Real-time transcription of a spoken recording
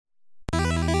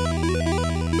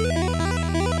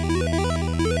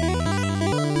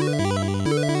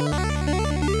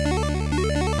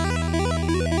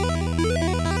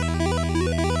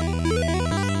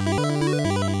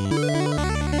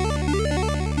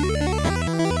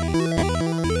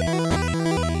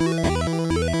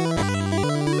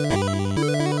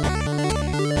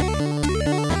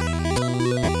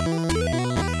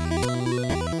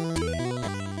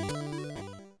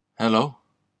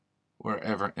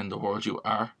in the world you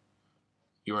are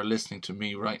listening to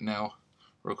me right now,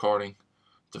 recording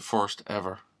the first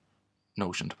ever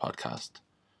Notioned podcast.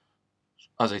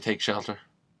 As I take shelter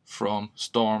from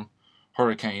storm,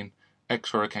 hurricane,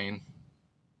 ex-hurricane,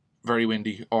 very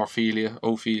windy, Ophelia,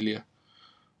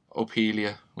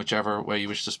 whichever way you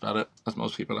wish to spell it, as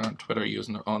most people are on Twitter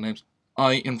using their own names.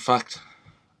 I, in fact,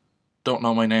 don't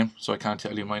know my name, so I can't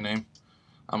tell you my name.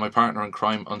 And my partner in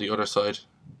crime on the other side,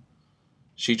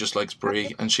 she just likes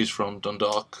brie, and she's from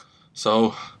Dundalk.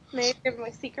 So, maybe give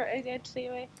my secret identity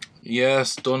away.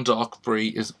 Yes, Dundalk Brie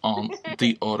is on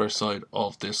the other side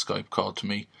of this Skype call to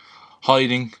me,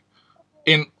 hiding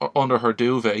in under her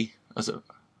duvet. It's a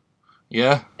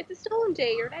storm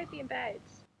day. You're allowed to be in bed.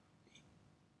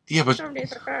 Yeah, but storm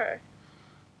days are fair.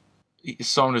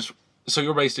 Storm is. So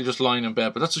you're basically just lying in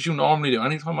bed, but that's what you normally do.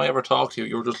 Anytime I ever talk to you,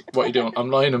 you're just, what are you doing? I'm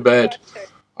lying in bed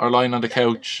or lying on the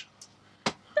couch.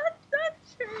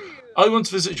 That's true. I once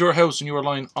visited your house and you were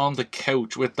lying on the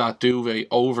couch with that duvet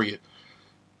over you.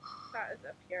 That is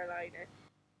a pure lie now.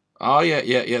 Oh,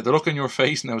 yeah. The look in your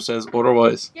face now says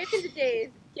otherwise. Give me the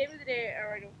day,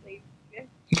 or I don't believe you.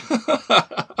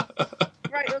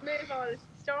 Right, we'll move on. It's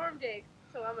a storm day,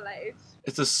 so I'm allowed.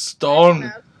 It's a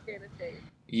storm.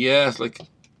 Yes,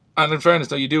 and in fairness,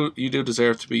 now you do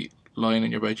deserve to be lying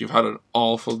in your bed. You've had an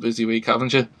awful busy week,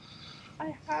 haven't you?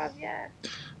 I have, yeah.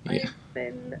 I've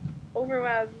been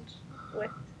overwhelmed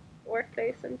with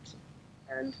workplace and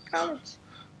college.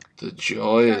 The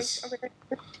joys.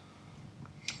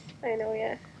 I know,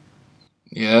 yeah.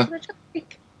 Yeah. But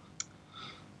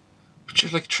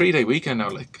you're 3-day weekend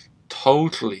now,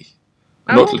 totally.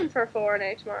 I'm hoping for 4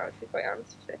 now tomorrow, to be quite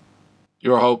honest with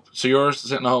you. So you're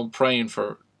sitting at home praying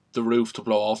for the roof to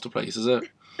blow off the place, is it?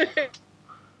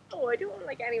 Oh, I don't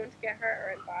want anyone to get hurt or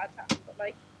anything bad happen,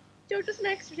 but just an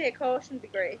extra day of caution would be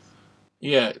great.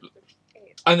 Yeah.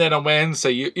 And then on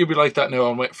Wednesday, you'll be like that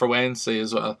now for Wednesday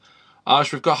as well.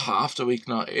 Ash, we've got half the week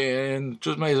now in.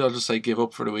 Just may as well just say give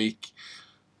up for the week.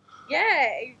 Yeah,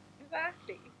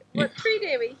 exactly. Well,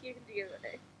 3-day week you can deal with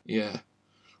it. Yeah.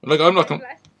 I'm not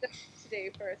less to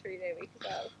do for a 3-day week as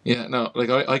well. Yeah, no,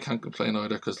 I can't complain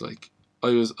either because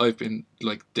I've been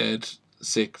dead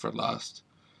sick for the last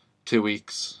 2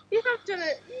 weeks. You haven't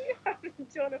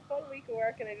done a full week of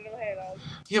work and I don't know how long.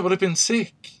 Yeah, but I've been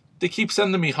sick. They keep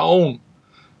sending me home.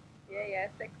 Yeah,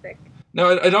 sick.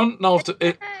 No, I don't know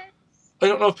if I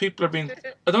don't know if people are being.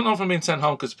 I don't know if I'm being sent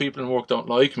home because people in work don't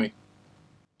like me,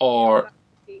 or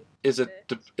is it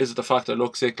the fact I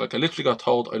look sick? I literally got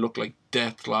told I looked like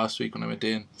death last week when I went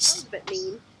in. That's a bit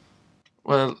mean.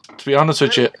 Well, to be honest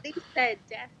with you, they said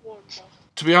death warmed up.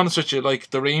 To be honest with you,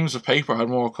 the reams of paper had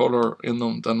more colour in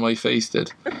them than my face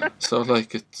did. So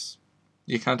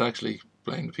you can't actually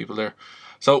blame the people there.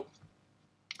 So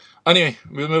anyway,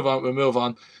 we'll move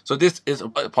on. So this is a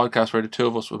podcast where the two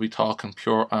of us will be talking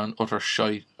pure and utter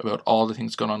shite about all the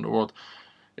things going on in the world.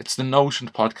 It's the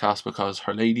Notioned podcast because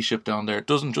her ladyship down there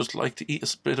doesn't just like to eat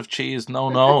a bit of cheese.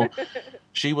 No.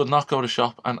 She will not go to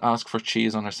shop and ask for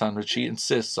cheese on her sandwich. She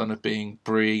insists on it being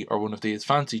brie or one of these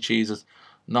fancy cheeses,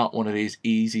 not one of these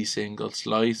easy single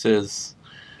slices.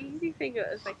 Easy single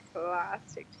is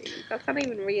plastic cheese. That's not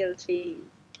even real cheese.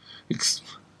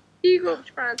 You go up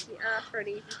to France and you ask for an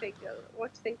easy single.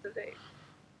 What do you think they'll do?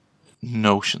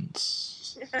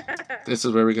 Notions. This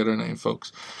is where we get our name,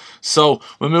 folks. So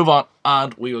we'll move on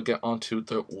and we will get on to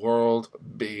the world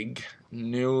big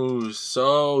news.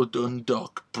 So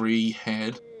Dundalk Brie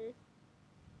Head.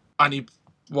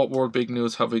 What world big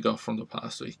news have we got from the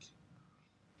past week?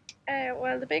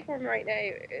 Well, the big one right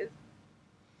now is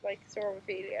Storm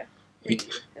Ophelia. Really,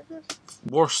 isn't it?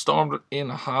 Worst storm in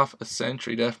half a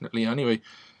century, definitely. Anyway,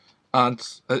 and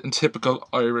in typical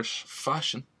Irish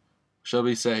fashion, shall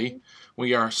we say,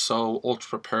 we are so ultra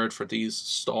prepared for these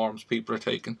storms. People are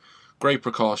taking great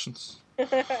precautions.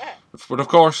 But of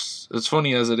course, as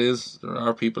funny as it is, there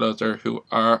are people out there who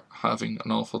are having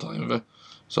an awful time of it.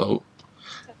 So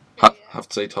have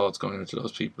to say thoughts going into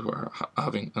those people who are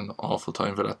having an awful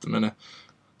time of it at the minute.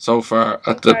 So far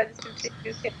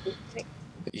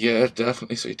yeah,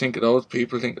 definitely. So you think of those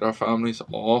people, think of their families,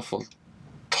 awful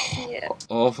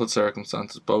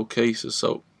circumstances, both cases.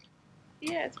 So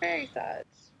yeah, it's very sad.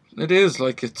 It is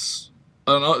it's.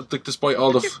 I don't know. Despite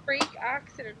all the freak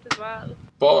accident as well.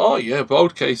 But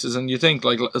both cases, and you think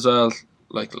as well.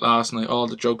 Last night, all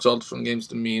the jokes, all the fun games,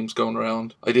 the memes going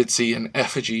around. I did see an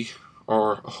effigy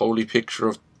or a holy picture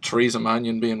of Theresa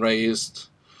Mannion being raised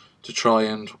to try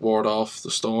and ward off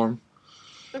the storm.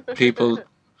 People.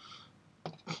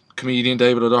 Comedian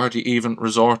David O'Doherty even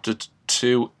resorted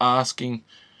to asking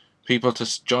people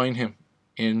to join him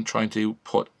in trying to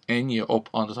put Enya up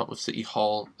on the top of City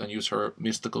Hall and use her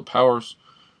mystical powers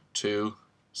to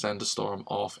send the storm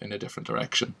off in a different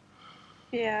direction.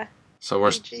 Yeah. So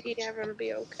we're everyone will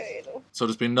be okay though. So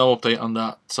there's been no update on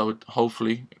that. So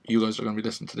hopefully you guys are going to be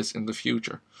listening to this in the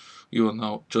future. You will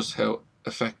know just how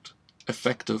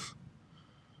effective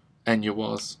Enya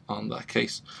was on that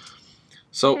case.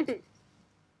 So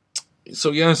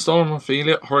yeah, Storm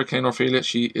Ophelia, Hurricane Ophelia,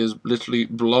 she is literally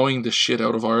blowing the shit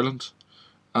out of Ireland.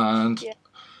 And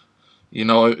you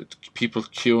know, people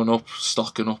queuing up,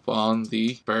 stocking up on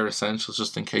the bare essentials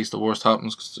just in case the worst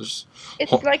happens. Cause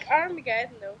it's like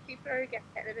Armageddon, though. People are getting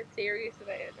a bit serious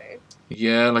about it now.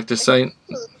 Yeah, like they're saying.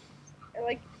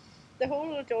 Like, the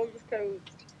whole of Dunn's closed.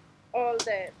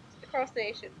 Across the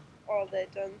nation, all the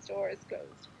Dunn stores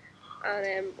closed.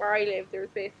 And where I live, there was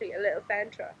basically a little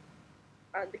centre.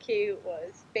 And the queue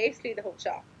was basically the whole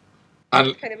shop.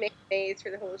 And kind of make a maze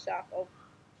for the whole shop of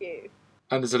queue.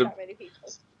 And is it that many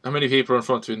people? How many people are in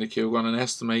front of you in the queue? Got an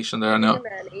estimation there now?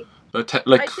 Many. But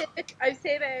I'd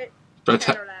say about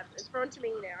 10 or 11. In front of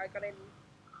me now, I got in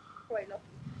quite lucky.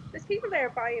 There's people there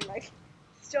buying like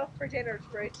stuff for dinner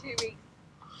for about 2 weeks.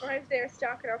 Or I was there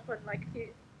stocking up on like a few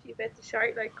bits of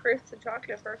shite, like crisps and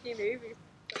chocolate for a few movies.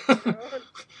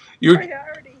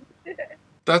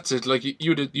 That's it. Like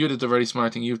you did the very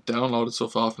smart thing. You downloaded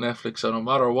stuff off Netflix, so no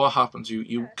matter what happens,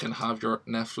 you can have your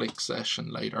Netflix session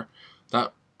later.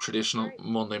 That traditional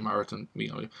Monday marathon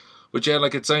meal. But yeah,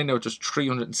 like it's saying now, just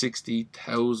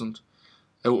 360,000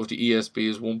 out of the ESB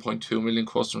is 1.2 million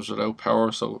customers without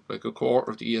power. So like a quarter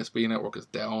of the ESB network is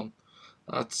down.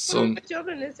 That's some.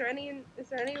 Dublin, is there anyone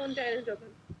down in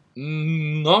Dublin?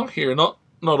 Not here, not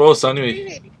us anyway.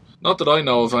 Really? Not that I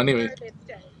know of anyway.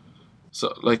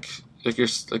 So like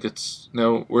it's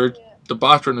now the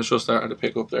battering is just starting to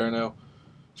pick up there now.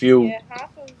 Yeah,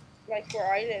 half of like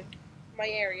where I live, my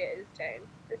area is down.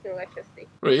 There's no electricity.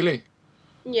 Really?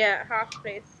 Yeah, half the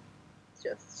place is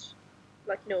just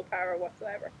like no power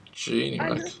whatsoever. Gee,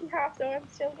 I'm lucky half though, I'm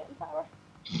still getting power.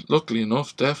 Luckily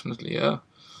enough, definitely, yeah.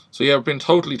 So yeah, I've been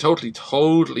totally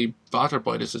battered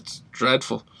by this. It's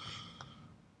dreadful.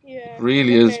 Yeah.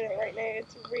 Really is. Right now,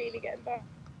 it's really getting bad.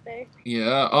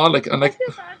 Yeah, I feel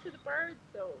bad for the birds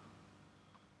though.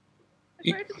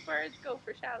 Where do the birds go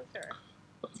for shelter?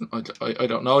 I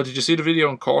don't know. Did you see the video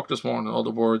in Cork this morning? All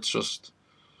the birds just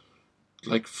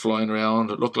like flying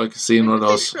around. It looked like seeing one of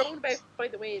those. Thrown about by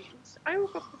the wind. I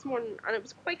woke up this morning and it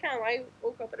was quite calm. I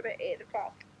woke up at about 8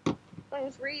 o'clock. And it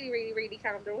was really, really, really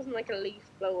calm. There wasn't like a leaf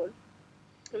blowing.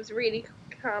 It was really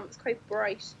calm. It was quite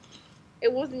bright.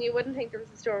 It wasn't. You wouldn't think there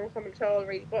was a storm coming at all,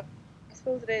 really. But I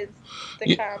suppose it is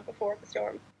the calm before the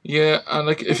storm. Yeah, and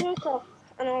like I woke up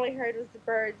and all I heard was the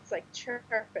birds like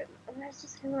chirping, and I was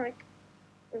just kind of like,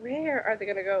 where are they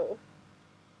gonna go?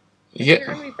 Yeah. There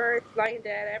are gonna be birds lying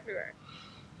dead everywhere.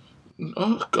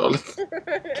 Oh God! See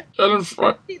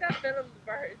that film, The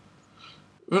Birds?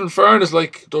 Well, in fairness,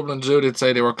 like Dublin Zoo, they'd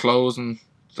say they were closing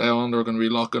down. They were going to be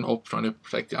locking up, trying to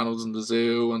protect the animals in the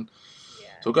zoo, and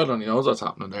so God only knows what's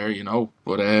happening there, you know.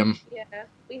 But yeah,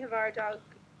 we have our dog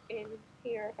in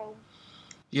here at home.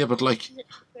 Yeah, but like,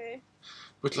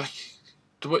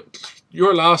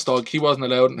 your last dog, he wasn't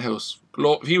allowed in the house.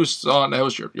 If he was in the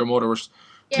house, your mother was.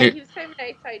 Yeah, he was kind of an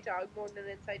outside dog more than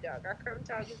an inside dog. Our current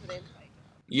dog is an inside dog.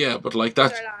 Yeah, but like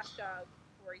that. Our last dog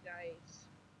before he died,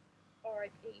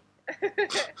 R.I.P.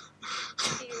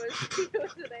 he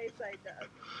was an outside dog.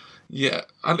 Yeah,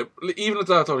 and even at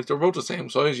that, though, like they're both the same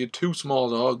size. You had two small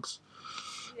dogs.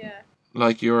 Yeah.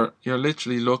 Like you're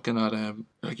literally looking at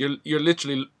like you're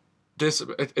literally this.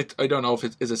 I don't know if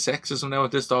it is a sexism now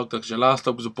with this dog because your last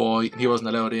dog was a boy and he wasn't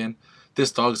allowed in.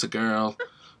 This dog's a girl,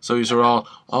 so these are all.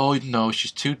 Oh no,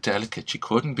 she's too delicate. She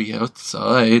couldn't be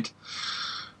outside.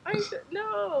 I don't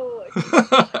know.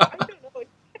 I don't know. It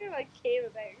kind of like came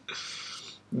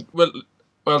about.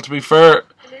 Well, to be fair.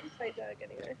 An inside dog,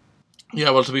 anyway.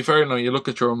 Yeah, well, to be fair, you know, you look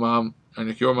at your mom, and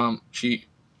like your mom, she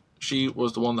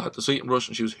was the one that had the sweet and brush,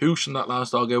 and she was hooshing that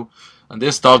last dog out, and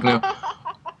this dog now.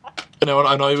 You know,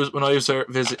 when I was there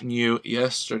visiting you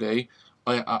yesterday,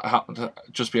 I happened to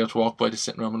just be able to walk by the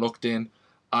sitting room and looked in,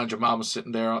 and your mom was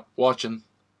sitting there watching.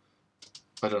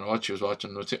 I don't know what she was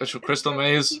watching. Crystal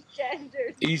Maze,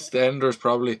 EastEnders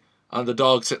probably, and the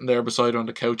dog sitting there beside her on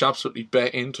the couch, absolutely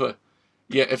bet into it.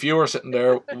 Yeah, if you were sitting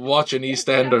there watching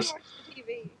EastEnders.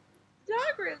 The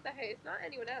dog rules the house, not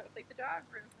anyone else. Like the dog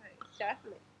rules the house,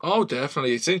 definitely. Oh,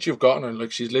 definitely. Since you've gotten her,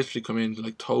 like she's literally come in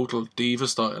like total diva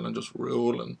style and just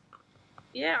ruling.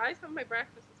 Yeah, I had my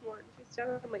breakfast this morning. She's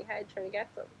still on my head trying to get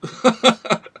some.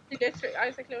 I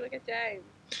was like, Lola, get down.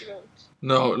 She won't.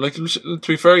 No, like to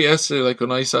be fair, yesterday, like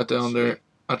when I sat down there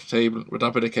at the table with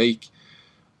that bit of cake,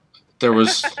 There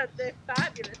was The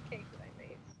fabulous cake that I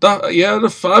made. that. Yeah, the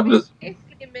fabulous.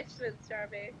 Basically a Michelin star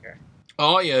baker.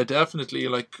 Oh yeah, definitely.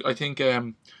 Like I think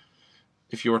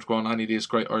if you were to go on any of these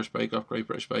Great Irish Bake Off, Great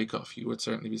British Bake Off, you would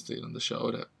certainly be stealing the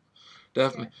show. That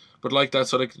definitely. But like that,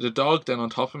 so like the dog then on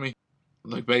top of me,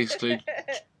 like basically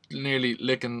nearly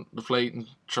licking the plate, and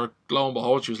sure, lo and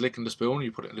behold, she was licking the spoon.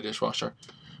 You put it in the dishwasher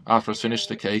after it's finished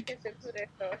the cake. It's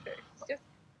just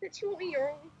that you eat your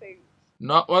own food.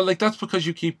 Not well, like that's because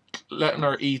you keep letting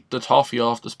her eat the toffee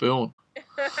off the spoon.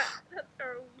 That's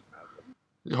her own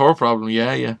problem. Her problem,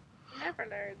 yeah. Never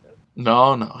learned them.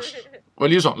 No.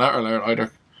 Well, you don't let her learn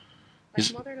either.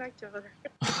 Like mother like daughter.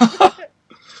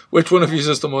 Which one of you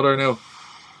is the mother now?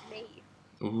 Me.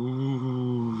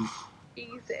 Ooh.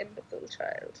 She's the imbecile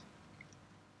child.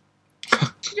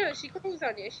 She grows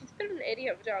on you. She's still an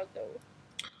idiot of a dog though.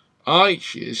 Aye,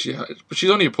 she is. But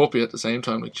she's only a puppy at the same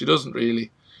time. Like she hasn't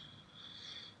really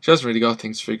got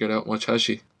things figured out much, has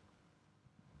she?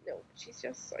 No, she's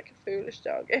just like a foolish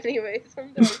dog. Anyway,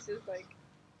 sometimes she's like,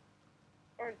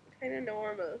 aren't kind of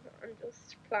normal and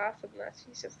just placid, and that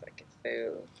she's just like a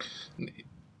fool.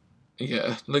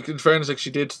 Yeah, like in fairness, like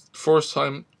she did first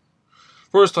time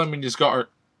when you just got her,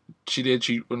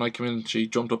 when I came in, she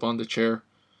jumped up on the chair,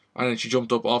 and then she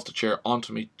jumped up off the chair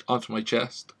onto my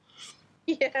chest.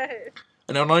 Yeah.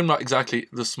 And now I'm not exactly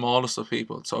the smallest of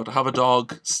people, so to have a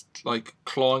dog like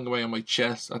clawing away on my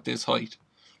chest at this height,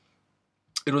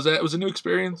 it was a new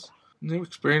experience. Yeah,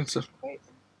 she's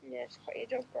quite a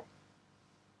jumper.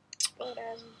 But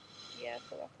yeah,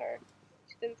 so that's her.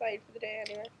 She's inside for the day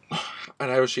anyway.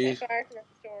 And how is she? It's barking at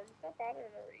the storm. It's not bothering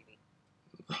her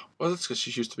really. Well, that's because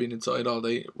she's used to being inside all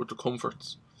day with the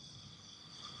comforts.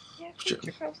 Yeah,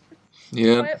 future comforts.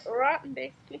 Yeah. Quite rotten,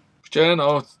 basically. But yeah,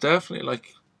 no, it's definitely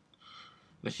like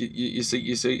you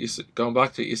see going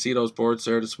back to it, you see those birds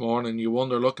there this morning, you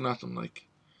wonder looking at them like,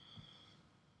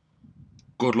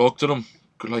 good luck to them.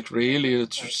 Like really,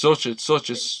 it's such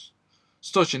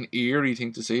an eerie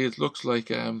thing to see. It looked like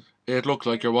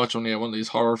you're watching one of these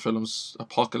horror films,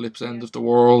 Apocalypse, End of the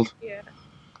World. Yeah.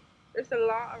 There's a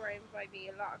lot around by me,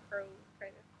 a lot of crows,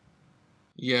 kind of.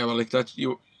 Yeah, well, like that,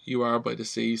 you are by the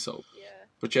sea, so. Yeah.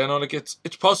 But yeah, no, like it's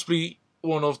possibly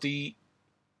one of the,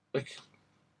 like,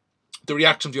 the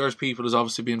reaction of the Irish people has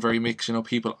obviously been very mixed. You know,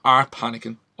 people are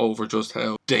panicking over just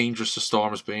how dangerous the storm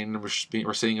has been.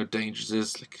 We're seeing how dangerous it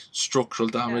is. Like structural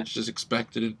damage is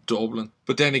expected in Dublin.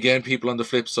 But then again, people on the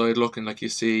flip side looking, like you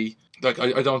see, like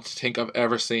I don't think I've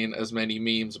ever seen as many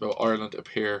memes about Ireland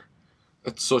appear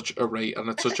at such a rate and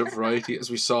at such a variety as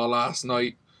we saw last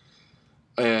night.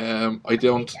 I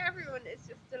think everyone is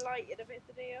just delighted about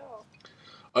the day off.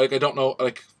 Like I don't know,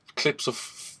 like clips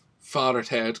of Father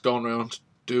Ted going around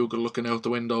Dougal looking out the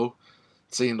window,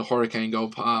 seeing the hurricane go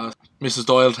past. Mrs.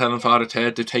 Doyle telling Father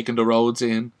Ted they've taken the roads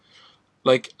in.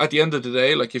 Like at the end of the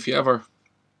day, like if you ever,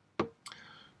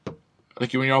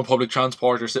 like when you're on public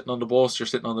transport, you're sitting on the bus, you're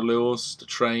sitting on the Luas, the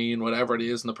train, whatever it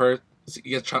is, and you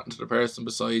get chatting to the person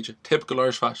beside you. Typical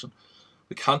Irish fashion.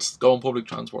 We can't go on public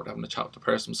transport having a chat with the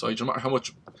person beside you, no matter how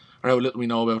much or how little we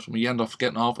know about them. We end up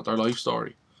getting off with our life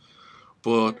story.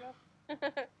 But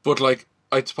like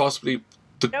it's possibly.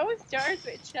 No, it starts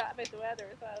with chat about the weather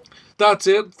as well. That's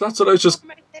it. That's what I was just.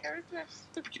 There,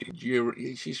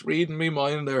 She's reading me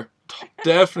mind there.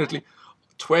 Definitely,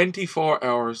 24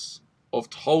 hours of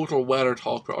total weather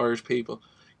talk for Irish people,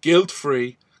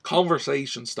 guilt-free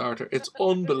conversation starter. It's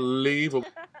unbelievable.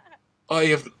 I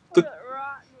have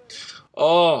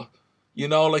you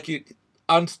know, like you,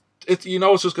 and it, you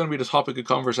know, it's just going to be the topic of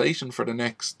conversation for the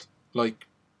next like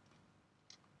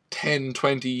 10,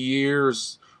 20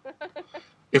 years.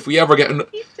 If we ever get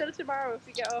till tomorrow if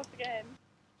we get off again.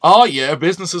 Oh yeah,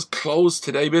 business is closed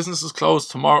today, business is closed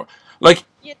tomorrow. Like,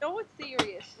 you know it's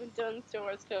serious when Dunnes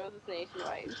Stores closes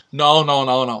nationwide.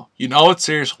 No. You know it's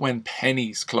serious when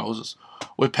Pennies closes.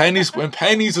 When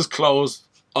Pennies is closed,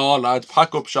 oh lads,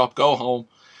 pack up shop, go home.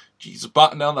 Jesus,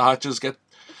 batten down the hatches, get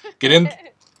in.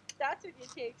 That's when you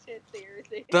take shit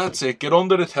seriously. That's it. Get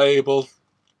under the table,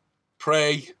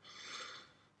 pray.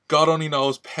 God only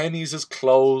knows. Pennies is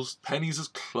closed. Pennies is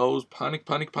closed. Panic.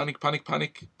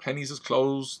 Pennies is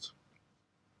closed.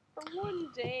 For one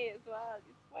day as well,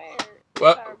 I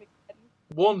swear. Well,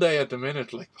 one day at the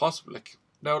minute, like possibly. Like,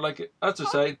 no, like as I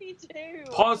say,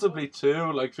 possibly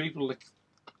two. Like people, like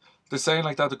they're saying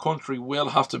like that the country will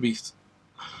have to be.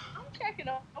 I'm checking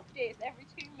updates every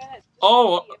 2 minutes.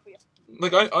 Oh,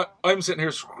 like I'm sitting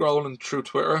here scrolling through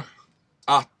Twitter.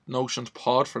 At Notions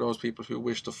Pod for those people who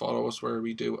wish to follow us, where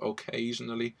we do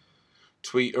occasionally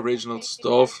tweet original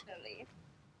stuff.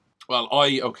 Well,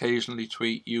 I occasionally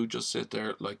tweet. You just sit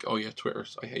there like, oh yeah, Twitter.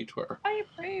 I hate Twitter. I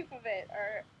approve of it,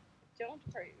 or don't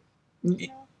approve.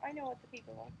 Y- I know what the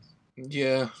people want.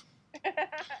 Yeah,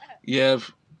 yeah.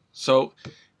 So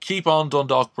keep on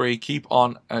Dundalkbury, keep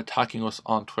on attacking us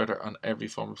on Twitter and every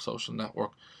form of social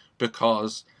network,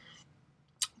 because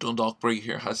Dundalkbury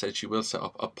here has said she will set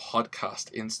up a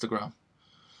podcast Instagram.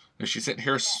 Now she's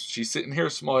sitting here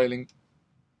smiling,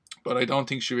 but I don't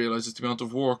think she realizes the amount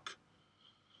of work.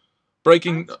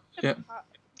 Breaking, yeah.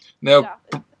 Now,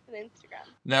 It's an Instagram.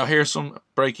 now here's some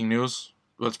breaking news.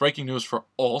 Well, it's breaking news for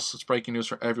us. It's breaking news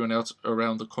for everyone else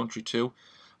around the country too,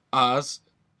 as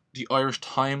the Irish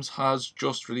Times has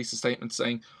just released a statement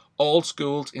saying all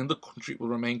schools in the country will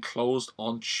remain closed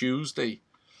on Tuesday.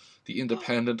 The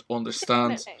Independent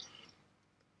understands.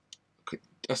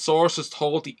 A source has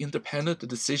told The Independent the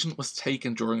decision was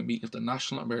taken during a meeting of the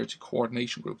National Emergency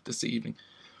Coordination Group this evening,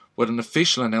 but an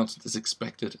official announcement is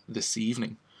expected this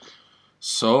evening.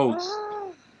 So, this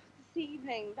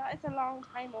evening, that is a long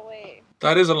time away.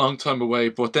 that is a long time away,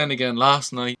 but then again,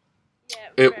 last night, yeah,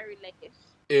 it was very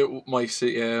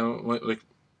late.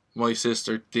 My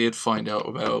sister did find out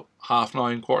about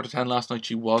 9:30, 10:15 last night.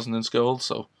 She wasn't in school,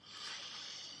 so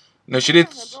no, she did.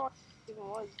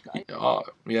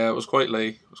 Yeah, it was quite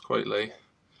late.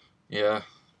 Yeah,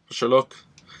 but sure, look.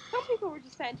 Some people were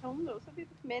just sent home though. Some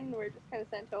people come in and were just kind of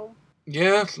sent home.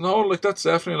 Yeah, no, like that's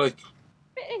definitely like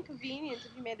a bit inconvenient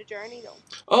if you made a journey though.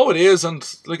 Oh, it is, and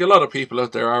like a lot of people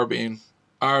out there are being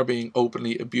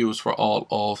openly abused for all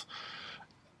of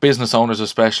business owners,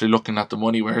 especially looking at the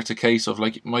money. Where it's a case of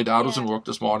like my dad was in work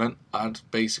this morning, and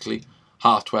basically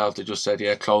 12:30 they just said,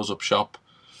 yeah, close up shop.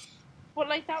 But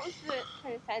like that was the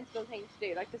kind of sensible thing to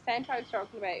do. Like the centre I was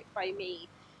talking about by me,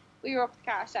 we were up at the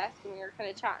cash desk and we were kind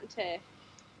of chatting to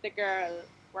the girl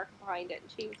working behind it,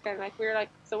 and she was kind of like, we were like,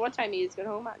 so what time are you going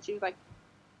home at? And she was like,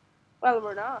 well,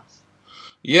 we're not.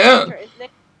 Yeah. The centre is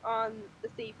on the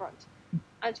seafront,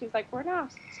 and she was like, we're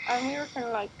not, and we were kind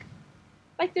of like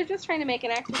they're just trying to make an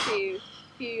extra few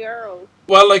euros.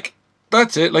 Well, like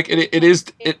that's it. Like it is.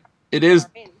 But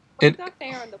it's not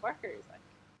fair on the workers.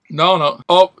 No.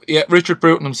 Oh, yeah, Richard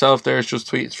Bruton himself there has just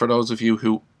tweeted, for those of you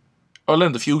who, well,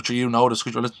 in the future, you know this,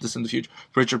 because you'll listen to this in the future.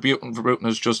 Richard Bruton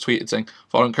has just tweeted saying,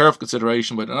 following careful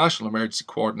consideration by the National Emergency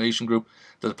Coordination Group,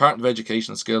 the Department of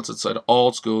Education and Skills has decided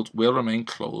all schools will remain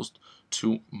closed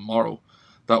tomorrow.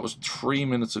 That was 3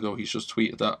 minutes ago. He's just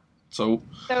tweeted that. So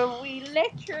we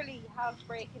literally have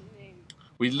breaking news.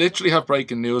 We literally have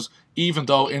breaking news, even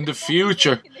though in the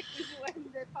future... when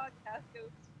the podcast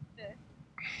goes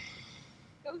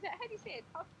to, how do you say it?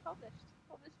 Published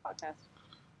podcast.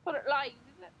 Put it live,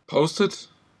 isn't it? Posted?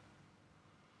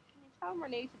 Can you tell them we're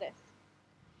new to this?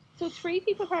 So 3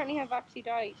 people apparently have actually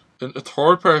died. And a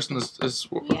third person is...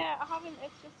 Yeah, I haven't.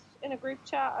 It's just in a group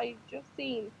chat I've just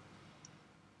seen.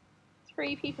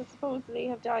 3 people supposedly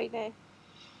have died now.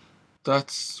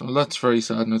 That's very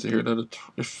sad now to hear that.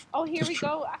 Here we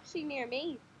go. Actually, near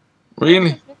me. Really?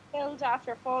 Has been killed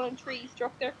after a fallen tree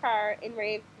struck their car in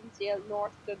Ravensdale,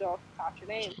 north of the Dundalk this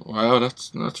afternoon. Wow,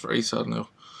 that's very sad now.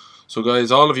 So,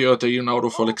 guys, all of you out there, you know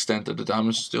the full extent of the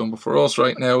damage it's doing. But for us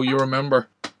right now, you remember,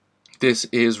 this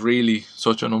is really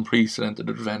such an unprecedented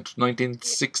event.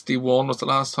 1961 was the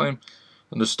last time.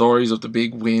 And the stories of the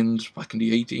big wind back in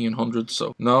the 1800s.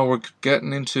 So, now we're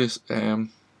getting into...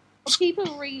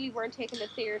 People really weren't taking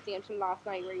it seriously until last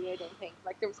night, really, I don't think.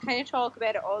 Like, there was kind of talk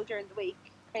about it all during the week,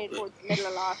 kind of towards the middle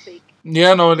of last week.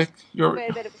 Yeah, no, like, you're...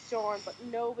 A bit of a storm, but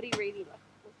nobody really was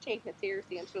taking it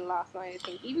seriously until last night, I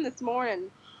think. Even this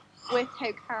morning, with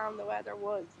how calm the weather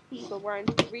was, people weren't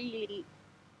really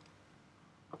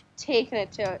taking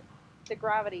it to the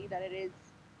gravity that it is.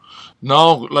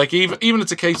 No, like, even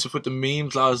it's a case of with the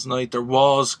memes last night, there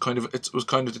was kind of... It was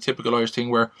kind of the typical Irish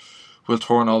thing where we'll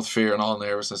turn all fear and all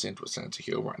nervousness into a sense of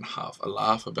humour and have a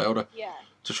laugh about it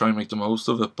to try and make the most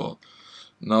of it. But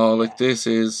no, like this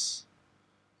is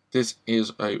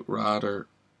a rather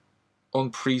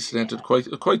unprecedented,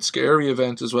 quite scary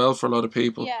event as well for a lot of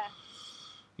people. Yeah.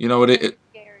 You know, it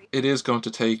is going to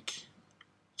take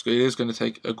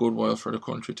a good while for the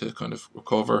country to kind of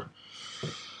recover.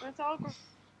 Well, it's all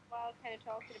while kind of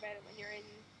talking about it when you're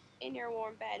in your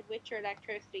warm bed with your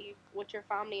electricity, with your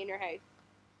family in your house.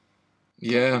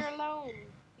 Yeah. You're alone.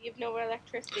 You've no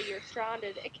electricity. You're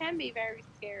stranded. It can be very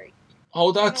scary.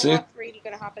 Oh, that's it. What's really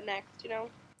going to happen next? You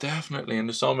know. Definitely, and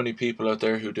there's so many people out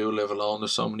there who do live alone.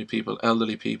 There's so many people,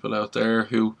 elderly people out there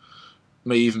who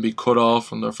may even be cut off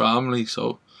from their family.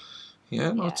 So,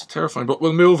 it's terrifying. But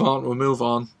we'll move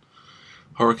on.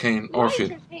 Hurricane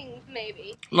Orpheus. Things,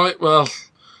 maybe. The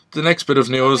next bit of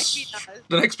news.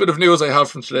 The next bit of news I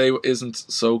have from today isn't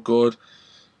so good.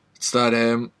 It's that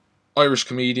Irish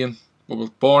comedian.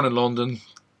 Well, born in London,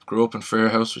 grew up in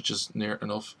Fairhouse, which is near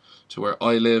enough to where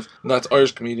I live. And that's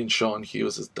Irish comedian Sean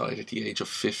Hughes has died at the age of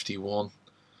 51.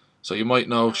 So you might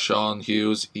know Sean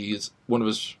Hughes. He's one of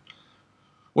his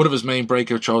main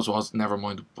breakout shows was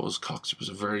Nevermind the Buzzcocks. It was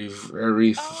a very,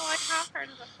 very... Oh, I have heard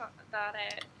of that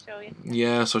show.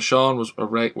 Yeah, so Sean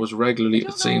was regularly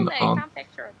seen on... I can't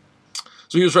picture him.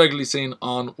 So he was regularly seen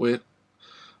on with...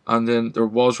 And then there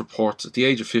was reports at the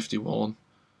age of 51,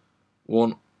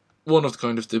 one of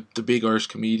kind of the big Irish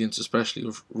comedians, especially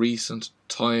of recent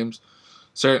times.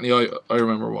 Certainly I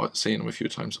remember seeing him a few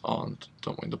times on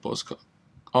Don't Mind the Buzzcocks.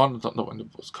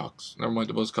 Never Mind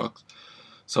the Buzzcocks.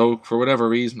 So for whatever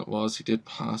reason it was, he did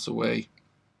pass away.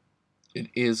 It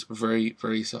is very,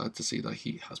 very sad to see that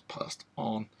he has passed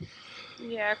on.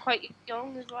 Yeah, quite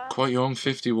young as well. Quite young,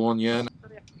 51, yeah.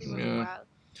 Well.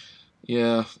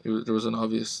 Yeah, there was an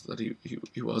obvious that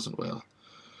he wasn't well.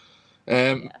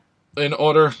 The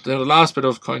last bit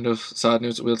of kind of sad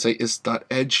news that we'll say is that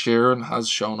Ed Sheeran has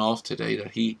shown off today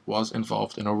that he was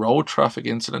involved in a road traffic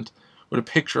incident with a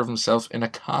picture of himself in a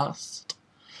cast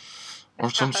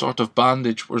or some sort of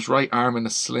bandage, with his right arm in a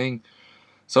sling.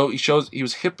 So he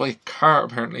was hit by a car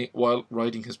apparently while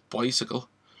riding his bicycle,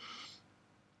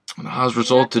 and it has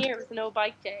resulted. Here was no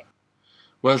bike day.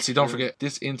 Well, see, don't forget,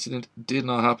 this incident did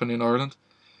not happen in Ireland.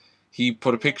 He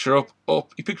put a picture up.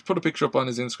 He put a picture up on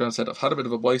his Instagram and said, "I've had a bit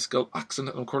of a bicycle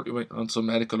accident. I'm currently waiting on some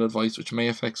medical advice which may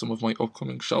affect some of my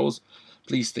upcoming shows.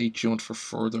 Please stay tuned for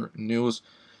further news."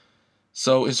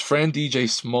 So his friend DJ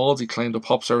Smalls, he claimed a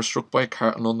pop star was struck by a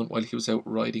car in London while he was out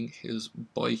riding his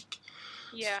bike.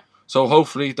 Yeah. So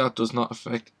hopefully that does not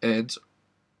affect Ed's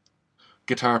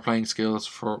guitar playing skills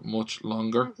for much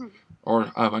longer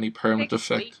or have any permanent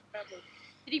effect.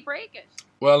 Did he break it?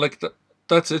 Well, like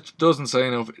that's it. Doesn't say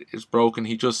if it's broken.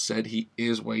 He just said he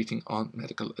is waiting on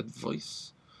medical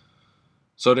advice.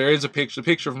 So there is a picture. The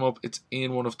picture of him up. It's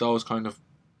in one of those kind of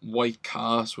white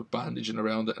casts with bandaging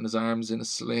around it, and his arms in a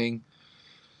sling.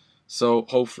 So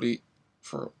hopefully,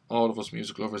 for all of us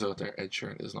music lovers out there, Ed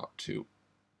Sheeran is not too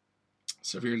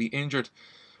severely injured.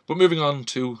 But moving on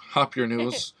to happier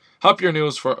news. Happier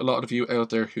news for a lot of you out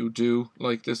there who do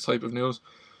like this type of news.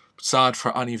 Sad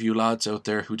for any of you lads out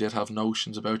there who did have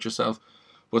notions about yourself.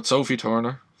 But Sophie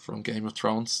Turner from Game of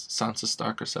Thrones, Sansa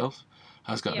Stark herself,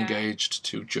 has got engaged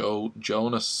to Joe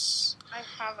Jonas.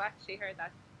 I have actually heard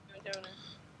that. Joe Jonas.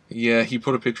 Yeah, he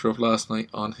put a picture up last night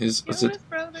on his... Jonas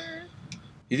Brothers.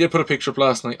 He did put a picture up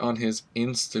last night on his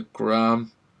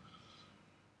Instagram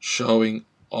showing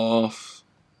off...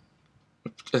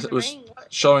 It was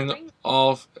showing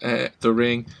off the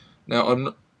ring.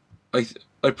 Now,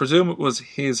 I presume it was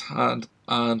his hand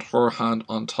and her hand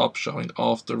on top showing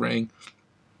off the ring.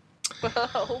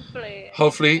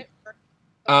 Hopefully.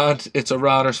 And it's a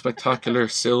rather spectacular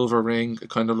silver ring. It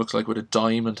kind of looks like with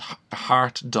a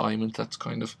heart diamond that's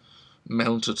kind of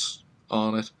mounted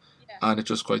on it. Yeah. And it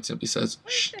just quite simply says...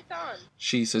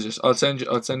 She says, I'll send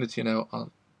it to you now on...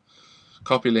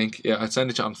 Copy link. Yeah, I'll send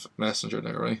it to you on Messenger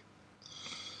now, right?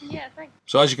 Yeah, thanks.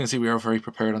 So as you can see, we are very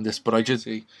prepared on this, but I did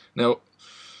see... Now,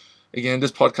 again,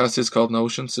 this podcast is called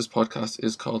Notions. This podcast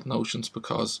is called Notions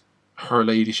because her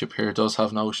ladyship here does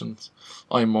have notions.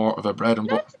 I'm more of a bread and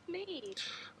butter... me.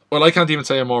 Well, I can't even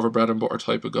say I'm more of a bread and butter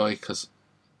type of guy because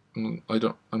I'm not...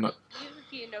 You have a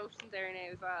few notions there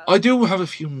now as well. I do have a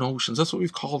few notions. That's what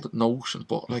we've called it, notions.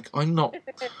 But, like, I'm not...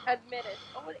 Admit it.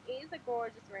 Oh, it is a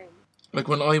gorgeous ring. Like,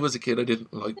 when I was a kid, I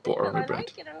didn't like butter on my bread.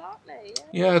 I like it a lot now,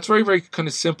 yeah. It's very, very kind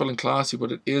of simple and classy,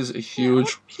 but it is a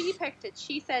huge... she picked it.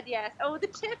 She said yes. Oh, the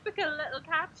typical little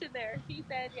caption there. She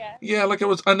said yes. Yeah, like it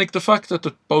was... And, like, the fact that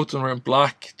both of them are in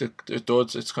black, the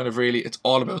duds, it's kind of really... It's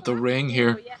all about the ring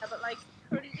here. Yeah, but, like,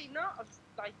 could he not have,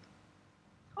 like,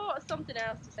 thought of something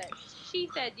else to say? She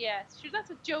said yes. Sure, that's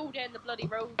what Joe down the bloody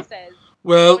road says.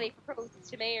 Well... When he proposes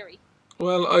to Mary.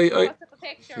 Well, What's up a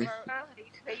picture of our family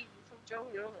baby from Joe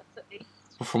Jonas, at least?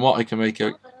 From what I can make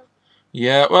out.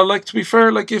 Yeah, well, like, to be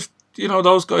fair, like, if, you know,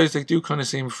 those guys, they do kind of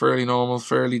seem fairly normal,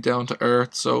 fairly down to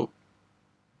earth, so...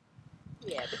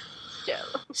 Yeah, but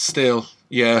still,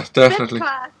 yeah, definitely.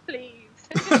 Class, please.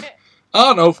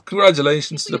 Oh, no,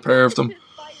 congratulations to the pair of them.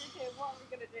 What are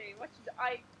we going to do? What should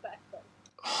I expect them?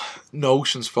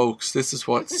 Notions, folks. This is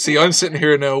what... See, I'm sitting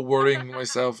here now worrying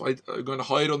myself. I'm going to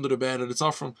hide under the bed, and it's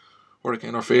not from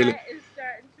hurricane or feeling. It's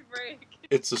starting to break.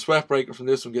 It's a sweat breaker from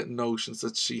this one getting notions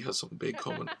that she has something big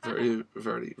coming very,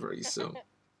 very, very soon.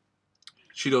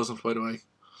 She doesn't, by the way.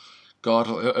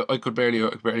 God, I could barely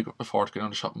afford to get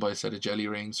on the shop and buy a set of jelly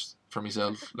rings for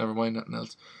myself. Never mind anything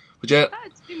else. But yeah, I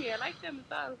like them as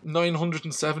well.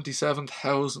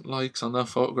 977,000 likes on that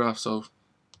photograph, so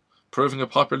proving a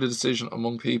popular decision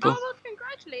among people. Oh, well,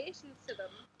 congratulations to them.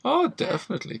 Oh,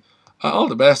 definitely. All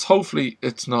the best. Hopefully,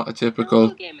 it's not a The whole typical.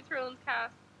 Game of Thrones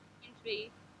cast seems to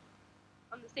be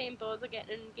on the same buzz of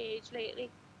getting engaged lately.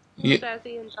 Yeah.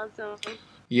 Desi and Jon Snow.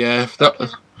 Yeah, that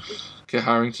was Kit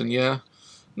Harington. Yeah.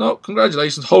 No,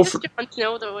 congratulations. Hopefully, Just Jon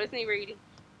Snow though, isn't he really?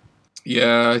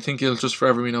 yeah. I think he'll just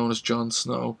forever be known as Jon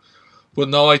Snow. But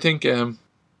no, I think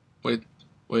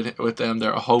with them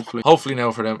there, hopefully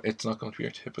now for them, it's not going to be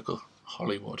your typical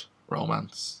Hollywood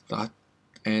romance that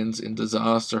ends in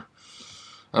disaster,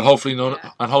 and hopefully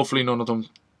none of them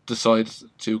decide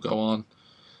to go on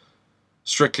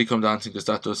Strictly Come Dancing, because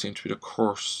that does seem to be the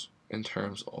curse in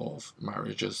terms of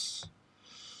marriages.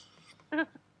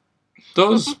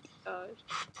 Does God.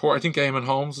 poor? I think Eamon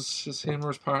Holmes is him or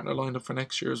his partner lined up for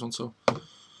next year's one, so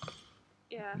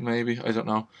Yeah. maybe, I don't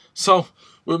know. So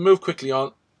we'll move quickly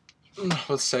on.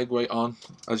 We'll segue on.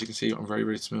 As you can see, I'm very,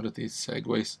 very smooth at these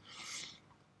segues.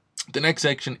 The next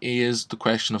section is the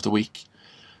question of the week.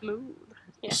 Smooth.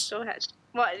 Yeah, go ahead.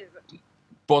 What is it?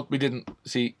 But we didn't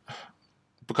see,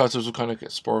 because it was kind of a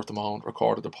spur of the moment,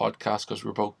 recorded the podcast because we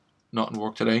were both not in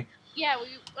work today. Yeah,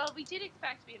 we did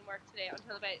expect to be in work today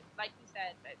until about, like we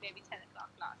said, about maybe 10 o'clock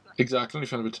last night. Exactly. Only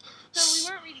found a bit. So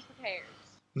we weren't really prepared.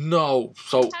 No.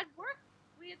 So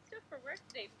We had stuff for work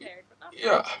today prepared, but not.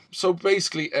 yeah. So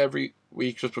basically, every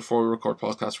week just before we record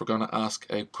podcasts, we're going to ask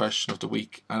a question of the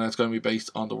week, and it's going to be based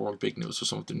on the world big news, so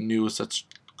some of the news that's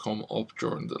come up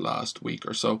during the last week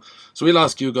or so. So we'll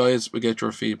ask you guys. We get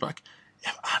your feedback.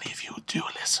 If any of you do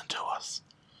listen to us,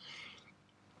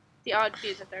 The odd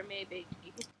few that there may be.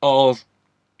 all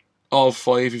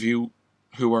 5 of you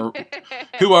who are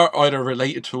either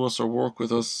related to us or work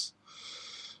with us.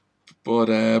 But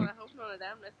I hope none of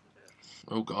them listen to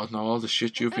it. oh god, no, all the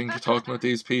shit you've been talking about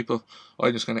these people,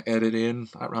 I'm just going to edit in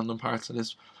at random parts of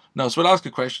this. No, so we'll ask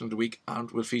a question of the week and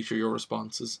we'll feature your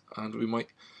responses, and we might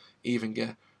even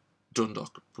get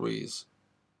Dundalk Breeze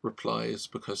replies,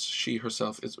 because she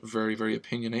herself is very, very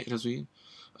opinionated, as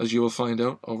you will find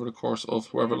out over the course of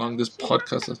however long this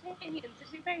podcast is. It'd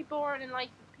be very boring in life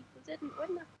if people didn't,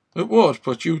 wouldn't it? It would,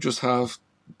 but you just have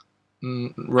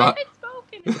I've been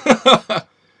spoken.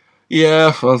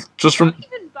 Yeah, well, just from Not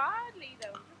even badly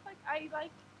though. Just like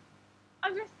I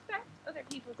respect other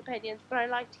people's opinions, but I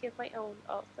like to give my own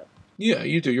also. yeah,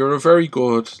 you do. You're a very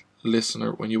good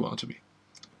listener when you want to be.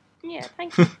 Yeah,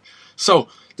 thank you. So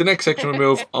the next section we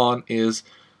move on is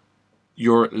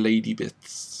your lady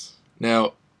bits.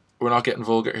 Now, we're not getting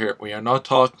vulgar here. We are not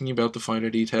talking about the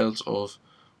finer details of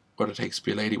what it takes to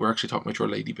be a lady. We're actually talking about your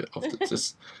lady bit of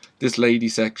this lady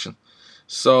section.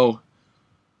 So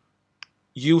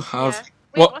you have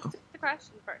Wait, what's the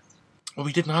question first? Well,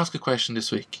 we didn't ask a question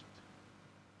this week.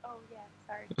 Oh yeah,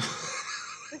 sorry.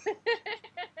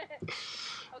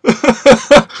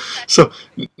 So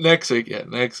next week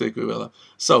we will.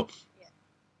 So,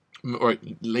 right,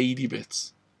 lady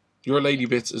bits. Your lady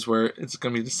bits is where it's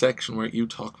going to be the section where you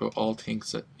talk about all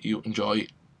things that you enjoy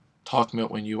talking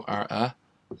about when you are a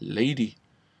lady,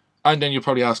 and then you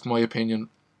probably ask my opinion,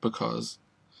 because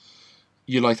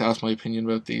you like to ask my opinion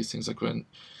about these things, like when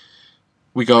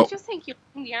we go. I just think you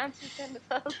bring the answers in as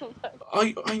well sometimes.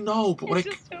 I know, but like,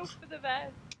 just hope for the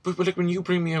best. But like when you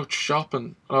bring me out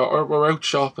shopping, or we're out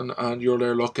shopping and you're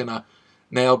there looking at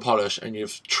nail polish and you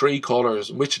have 3 colours,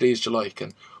 and which of these do you like?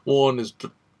 And one is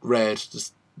red,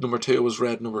 number 2 is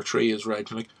red, number 3 is red.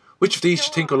 You're like, which of these do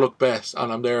you think will look best?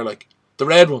 And I'm there like, the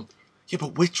red one. Yeah,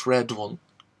 but which red one?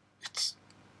 It's.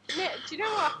 Do you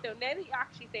know what though? Now that you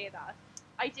actually say that,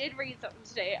 I did read something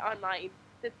today online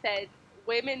that said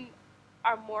women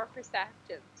are more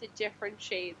perceptive to different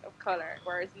shades of colour,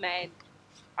 whereas men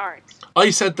aren't. I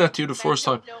said that to you the first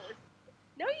time. No,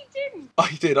 you didn't.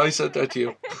 I did. I said that to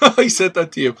you. I said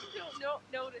that to you. You don't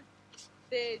notice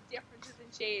the differences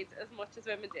in shades as much as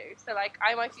women do. So, like,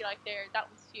 I might be like, that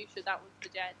one's fuchsia, that one's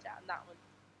magenta, and that one's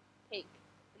pink.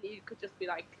 And you could just be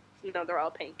like, they're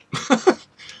all pink.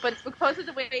 But it's because of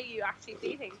the way you actually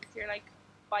see things. You're like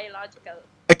biological.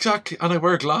 Exactly, and I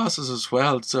wear glasses as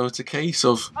well, so it's a case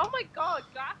of. Oh my god,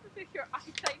 glasses if your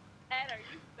eyesight's better.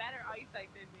 You have better eyesight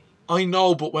than me. I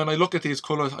know, but when I look at these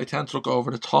colours, I tend to look over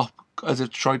the top as if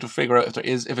trying to figure out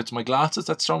if it's my glasses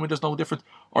that's showing me there's no difference,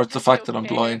 or it's the fact that I'm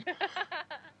blind.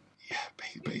 Yeah,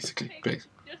 basically. Just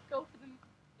go for the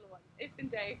middle one. If in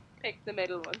doubt, pick the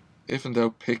middle one. If in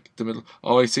doubt, pick the middle.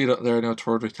 Oh, I see that there now.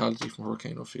 Third fatality from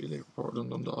Hurricane Ophelia reported on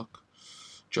Dundalk.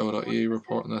 Joe.e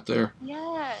reporting that there.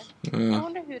 Yeah. I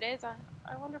wonder who it is. I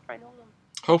wonder if I know them.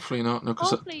 Hopefully not. No,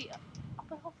 hopefully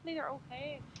they're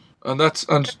okay. And that's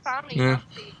and their family,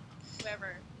 obviously,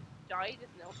 whoever died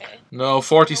isn't okay. No,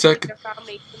 40 seconds.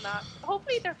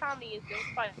 Hopefully their family is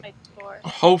notified before.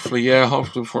 Hopefully, yeah.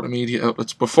 Hopefully before the media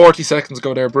outlets. But 40 seconds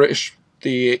ago, there, British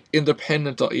The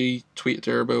Independent.e tweeted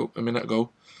there about a minute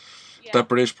ago Yeah. that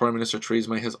British Prime Minister Theresa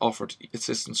May has offered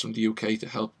assistance from the UK to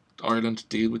help Ireland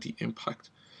deal with the impact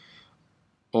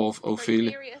of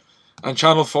Ophelia. Serious. And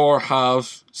Channel 4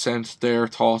 have sent their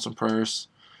thoughts and prayers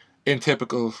in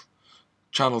typical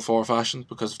Channel 4 fashion,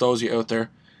 because for those of you out there,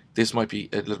 this might be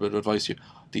a little bit of advice to you.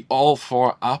 The All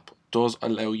 4 app does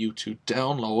allow you to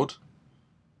download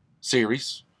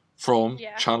series from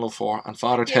Channel 4 and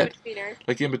Father Ted.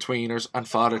 Like The Inbetweeners and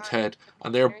Father Ted.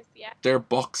 And they're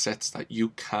box sets that you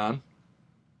can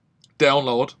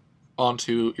download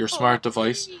onto your smart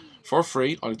device for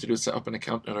free. All you have to do is set up an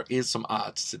account. Now, there is some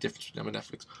ads. It's the difference between them and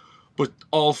Netflix. But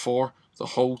All 4, the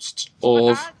hosts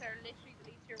of... ads are literally the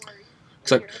least your worries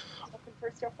when you're looking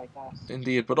for stuff like that.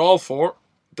 Indeed. But All 4,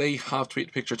 they have tweeted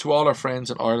a picture to all our friends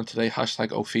in Ireland today,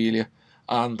 hashtag Ophelia,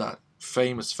 and that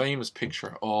famous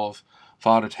picture of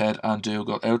Father Ted and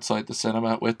Dougal outside the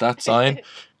cinema with that sign.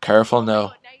 Careful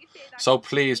now. So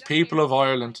please, people of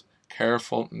Ireland,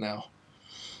 careful now.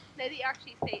 Now they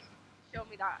actually show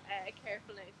me that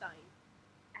careful now sign.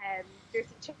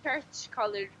 There's a church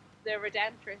called the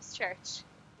Redemptorist Church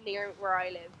near where I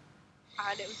live,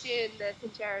 and it was doing the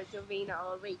St. Gerard's Novena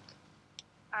all week.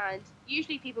 And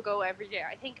usually people go every day.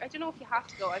 I don't know if you have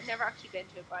to go. I've never actually been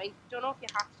to it, but I don't know if you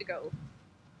have to go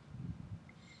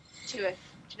to it,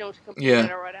 to complete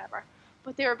it or whatever.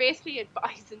 But they were basically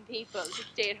advising people to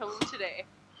stay at home today.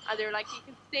 And they were like, you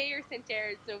can say your St.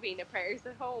 Gerard's Novena prayers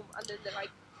at home. And then they're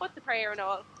like, put the prayer and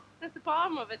all. And at the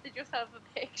bottom of it, they just have a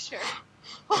picture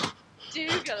of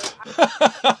Dougal. You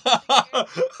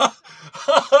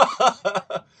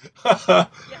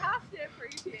have to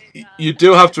appreciate that. You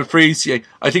do have to appreciate.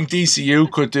 I think DCU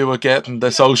could do a getting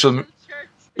the social... the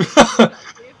official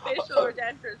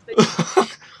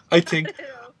Redemptorist. I think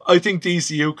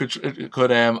DCU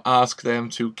could ask them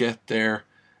to get their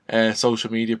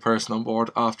social media person on board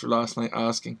after last night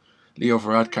asking Leo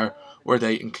Varadkar were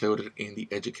they included in the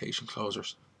education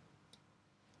closures.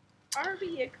 Are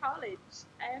we at college?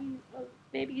 Well,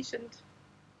 maybe you shouldn't.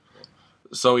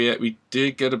 So yeah, we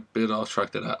did get a bit off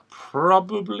track. That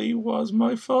probably was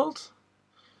my fault.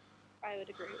 I would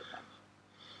agree with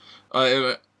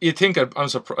that. You'd think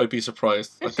I'd be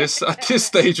surprised at this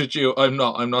stage with you. I'm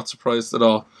not surprised at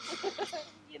all.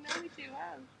 You know me too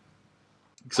well.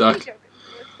 Exactly.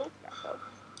 But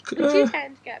you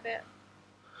tend to get a bit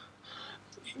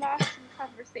lost in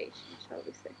conversation, shall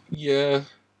we say? Yeah.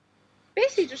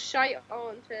 Basically, just shite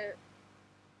on to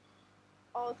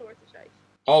all sorts of shite.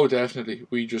 Oh, definitely.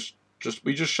 We just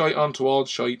shite on to all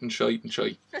shite and shite and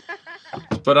shite.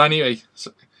 But anyway,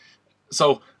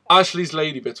 so Ashley's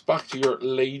lady bits. Back to your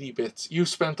lady bits. You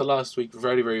spent the last week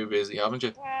very, very busy, haven't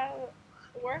you? Well,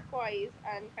 work-wise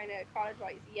and kind of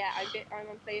college-wise, yeah, I'm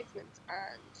on placement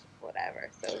and whatever.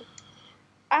 So,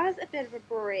 as a bit of a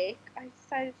break, I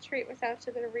decided to treat myself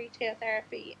to a bit of retail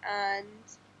therapy and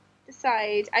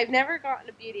decide I've never gotten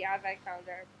a beauty advent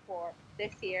calendar before.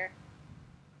 This year,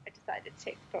 I decided to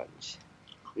take the plunge.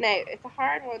 Now, it's a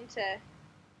hard one to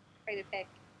kind of pick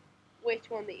which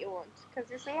one that you want because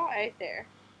there's a lot out there.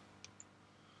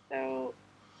 So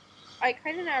I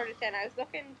kind of narrowed it down. I was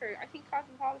looking through, I think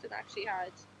Cosmopolitan actually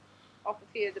had up a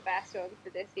few of the best ones for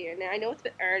this year. Now I know it's a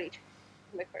bit early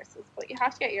in the Christmas, but you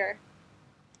have to get your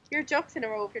ducks in a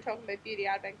row if you're talking about beauty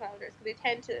advent calendars because they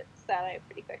tend to sell out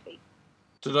pretty quickly.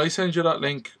 Did I send you that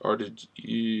link or did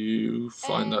you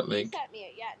find that link? You sent me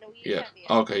it, you sent me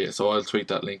it. Okay, yeah, so I'll tweet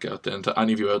that link out then to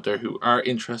any of you out there who are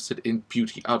interested in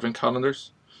beauty advent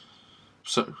calendars.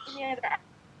 So yeah,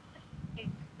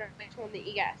 which one that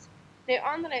you get. Now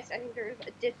on the list I think there's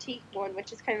a Diptyque one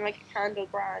which is kind of like a candle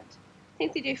brand. I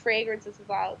think they do fragrances as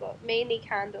well, but mainly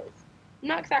candles. I'm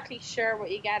not exactly sure what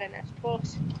you get in it,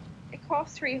 but it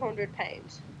costs £300.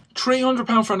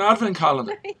 £300 for an advent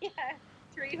calendar? Yeah,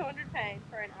 £300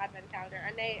 for an advent calendar.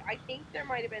 And I think there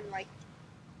might have been like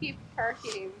a few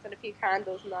perfumes and a few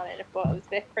candles and that in it, but it was a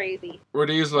bit crazy. Were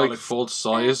these like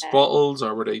full-size bottles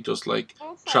or were they just like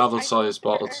travel-size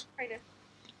bottles?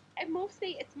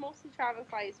 It's mostly travel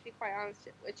size, to be quite honest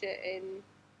with you, in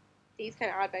these kind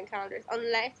of advent calendars,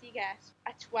 unless you get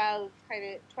a 12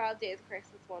 days of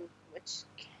Christmas one, which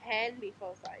can be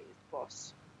full size,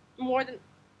 but more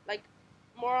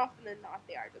often than not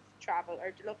they are just travel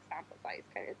or deluxe sample size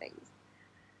kind of things.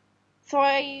 So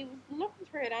I was looking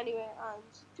through it anyway, and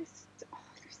there's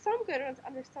some good ones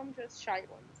and there's some just shy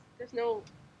ones. There's no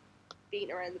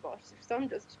beating around the bush. There's some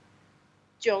just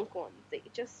junk ones that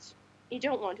you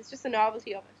don't want. It's just the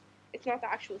novelty of it. It's not the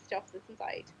actual stuff that's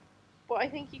inside. But I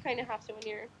think you kind of have to, when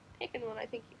you're picking one, I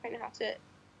think you kind of have to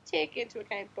take into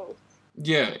account both.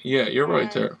 Yeah, you're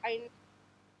right there.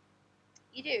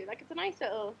 You do. Like, it's a nice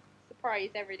little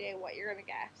surprised every day what you're gonna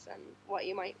get and what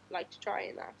you might like to try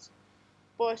in that.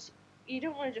 But you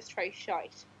don't want to just try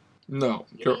shite. No,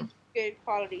 You need good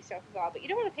quality stuff as well, but you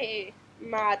don't want to pay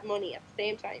mad money at the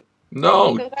same time.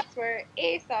 no. So that's where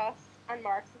ASOS and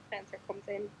Marks and Spencer comes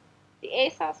in. The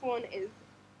ASOS one is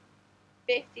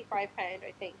 £55,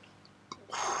 I think.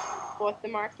 But the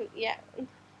Marks, yeah,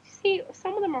 see,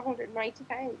 some of them are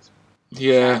 £190.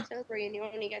 Yeah. Charlotte Tilbury, and you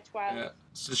only get 12. Yeah.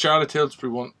 So the Charlotte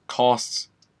Tilbury one costs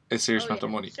a serious amount of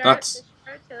money. The That's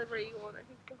Charlotte Tilbury one, I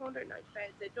think it's £190.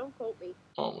 So don't quote me.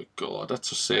 oh my god, that's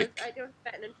so sick. I don't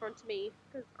have it in front of me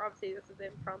because obviously this is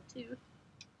impromptu.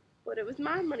 But it was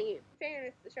mad money. In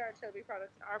fairness, the Charlotte Tilbury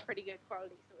products are pretty good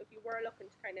quality. So if you were looking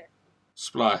to kind of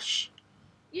Splash.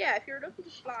 yeah, if you're looking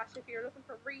to splash, if you're looking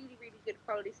for really, really good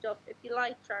quality stuff, if you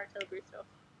like Charlotte Tilbury stuff,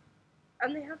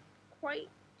 and they have quite,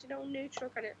 neutral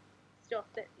kind of stuff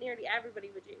that nearly everybody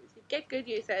would use. You get good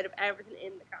use out of everything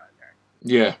in the calendar,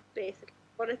 Yeah. basically.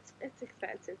 But it's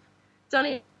expensive. It's not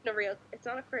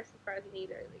a Christmas present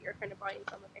either. That you're kind of buying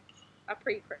something. It's a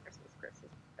pre-Christmas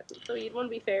Christmas present. So you'd want to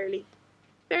be fairly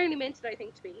minted, I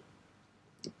think, to be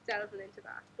delving into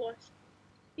that. But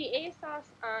the ASOS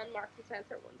and Marks and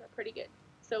Spencer ones are pretty good.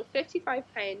 So £55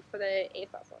 for the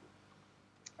ASOS one,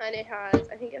 and it has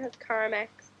Carmex,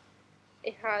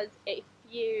 it has a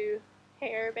few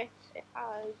hair bits, it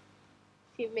has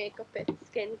a few makeup bits,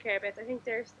 skincare bits. I think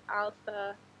there's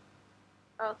Alpha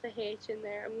H in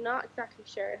there. I'm not exactly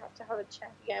sure. I'd have to have a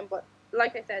check again. But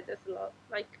like I said, there's a lot.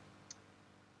 Like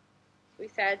we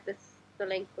said, the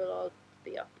link will all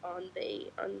be up on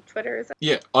Twitter.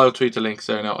 Yeah, I'll tweet the links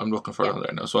there now. I'm looking for them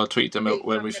there now, so I'll tweet them out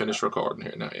when we finish recording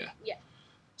here now. Yeah. Yeah.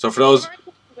 So for those, what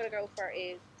I'm gonna go for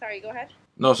is sorry. Go ahead.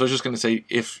 no, so I was just going to say,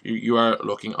 if you are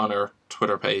looking on our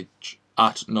Twitter page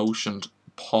at Notioned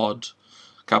Pod,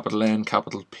 capital N,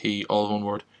 capital P, all one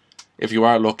word. If you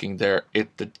are looking there,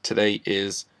 today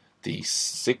is the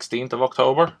 16th of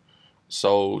October.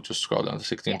 So just scroll down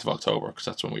to 16th of October because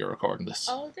that's when we are recording this.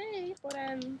 All day, but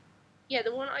yeah,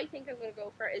 the one I think I'm gonna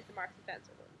go for is the Marks and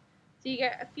Spencer one. So you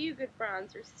get a few good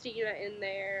brands. There's Stila in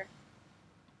there.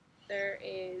 There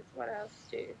is what else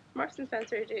do Marks and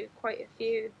Spencer do quite a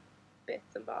few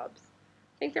bits and bobs.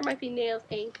 I think there might be Nails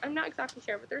Inc. I'm not exactly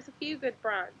sure, but there's a few good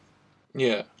brands.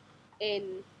 Yeah.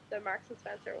 In the Marks and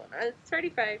Spencer one, and it's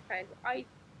 £35,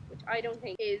 which I don't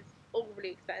think is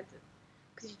overly expensive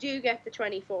because you do get the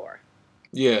 24.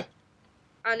 Yeah.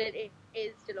 And it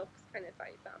is deluxe kind of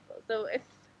size sample. So if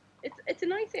it's a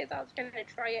nice way to kind of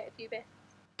try out a few bits.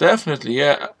 Definitely,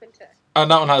 yeah. And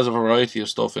that one has a variety of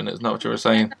stuff in it, isn't that what you were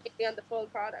saying? On the full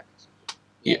product.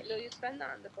 Yeah. No, you spend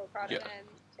that on the full product. Yeah.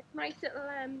 It's a nice little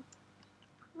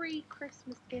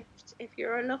pre-Christmas gift if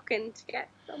you're looking to get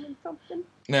someone something.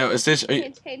 Now, is this...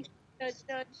 Hint, nudge,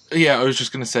 nudge. Yeah, I was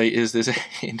just going to say, is this a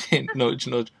hint, hint, nudge,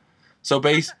 nudge? So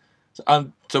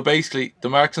basically, the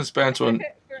Marks and Spencer one...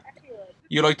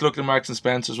 You like to look at the Marks and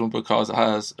Spencer's one because it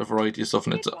has a variety of stuff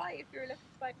in it. If you're looking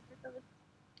to buy for someone.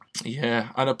 Yeah,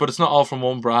 but it's not all from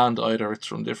one brand either. It's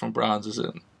from different brands, is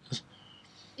it?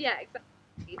 Yeah,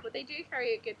 exactly. But they do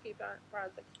carry a good few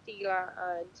brands like Stila,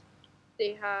 and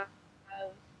they have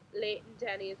Leighton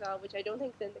Denny as well, which I don't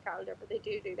think is in the calendar, but they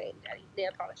do Leighton Denny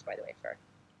nail polish, by the way, for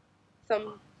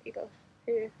some people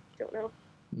who don't know.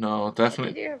 No,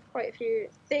 definitely. But they do have quite a few.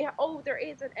 There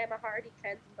is an Emma Hardy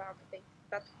cleansing balm. I think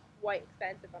that's quite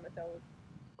expensive on its own.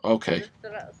 Okay. So just a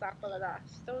little sample of that.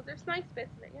 So there's nice bits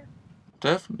in it, yeah.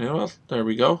 Definitely. Well, there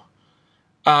we go.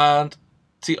 And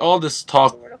see, all this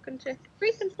talk. So we're looking to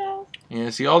treat themselves.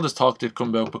 Yeah. See, all this talk did come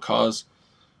about because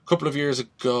a couple of years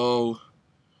ago,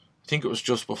 I think it was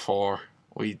just before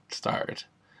we started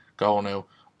going out,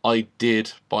 I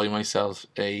did buy myself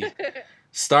a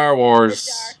Star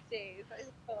Wars.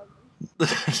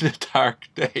 The dark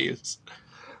days.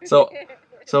 The dark days.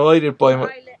 So I did buy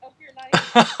my.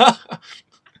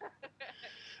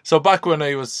 So back when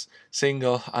I was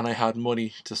single and I had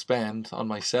money to spend on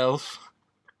myself,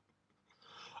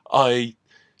 I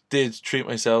did treat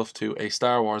myself to a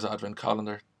Star Wars advent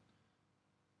calendar.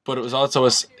 But it was also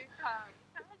a.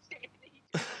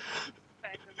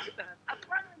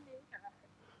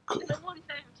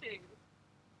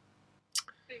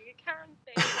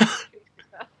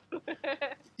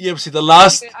 Yeah, but see, the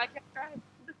last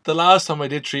time I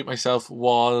did treat myself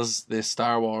was the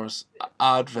Star Wars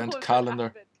advent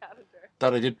calendar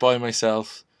that I did buy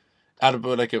myself. But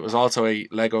like, it was also a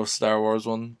Lego Star Wars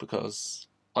one because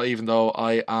even though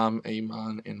I am a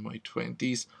man in my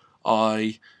 20s,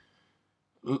 I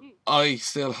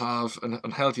still have an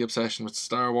unhealthy obsession with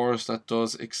Star Wars that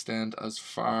does extend as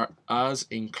far as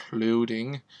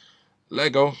including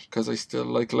Lego, because I still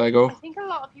like I Lego. think a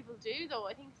lot of people do though.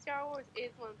 I think Star Wars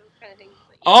is one of those kind of things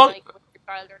that you Oh, like with your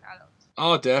child or an adult.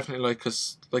 oh, definitely, like,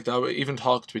 because, like, I would even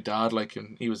talk to my dad, like,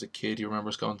 when he was a kid, he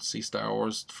remembers going to see Star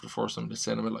Wars for the first time in the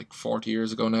cinema, like, 40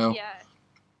 years ago now. Yeah,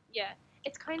 yeah.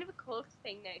 It's kind of a cult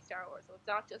thing now, Star Wars. So it's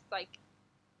not just like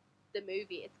the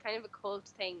movie. It's kind of a cult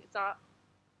thing. It's not.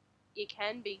 You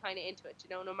can be kind of into it,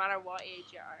 no matter what age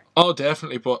you are. Oh,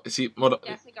 definitely, but, see, what,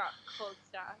 Definitely got cult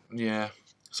status. yeah.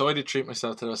 So I did treat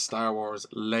myself to a Star Wars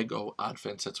Lego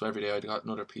advent set, so every day I got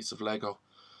another piece of Lego.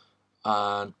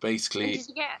 And And basically, did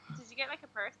you get like a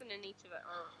person in each of it,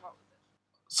 or what was it?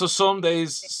 so some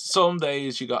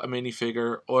days you got a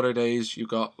minifigure, other days you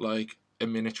got like a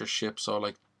miniature ship, so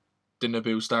like the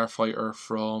Naboo starfighter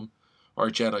from, or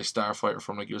a Jedi starfighter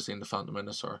from, like you were seeing the Phantom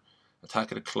Menace or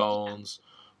Attack of the Clones.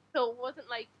 So it wasn't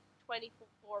like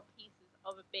 24 pieces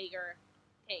of a bigger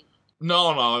thing. No,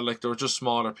 like they were just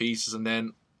smaller pieces, and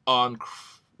then on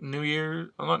New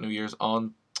Year, not New Year's,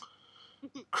 on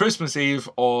Christmas Eve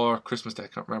or Christmas Day, I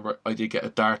can't remember, I did get a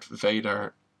Darth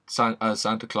Vader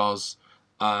Santa Claus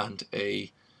and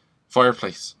a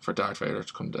fireplace for Darth Vader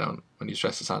to come down when he's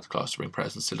dressed as Santa Claus to bring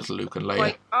presents to little Luke and Leia.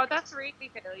 Like, oh, that's really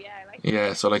cool. Yeah, I like.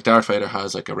 Yeah, so like Darth Vader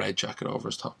has like a red jacket over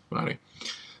his top. But anyway,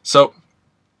 so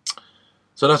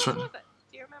that's What was it?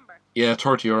 Do you remember? yeah,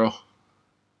 €30.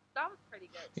 That was pretty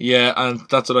good. Yeah, and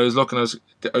that's what I was looking.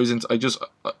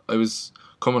 I was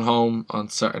coming home on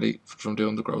Saturday from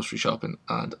doing the grocery shopping,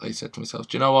 and I said to myself,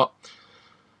 do you know what?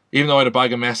 Even though I had a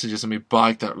bag of messages in my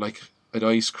bag that like I had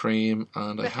ice cream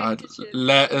and I had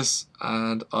lettuce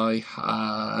and I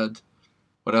had,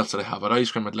 what else did I have? I had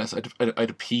ice cream and lettuce. I had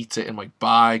a pizza in my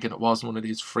bag, and it wasn't one of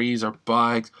these freezer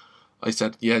bags. I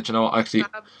said, yeah, do you know what? Actually,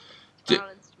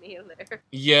 Balanced meal there.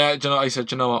 yeah, do you know, I said,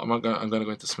 do you know what? I'm gonna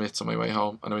go into Smiths on my way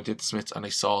home, and I went into Smiths and I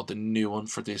saw the new one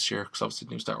for this year because obviously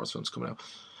the new Star Wars film's coming out,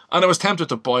 and I was tempted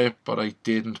to buy it, but I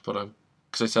didn't. But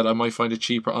because I said I might find it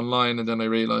cheaper online, and then I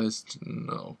realized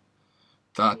no.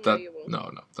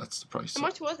 No, that's the price. How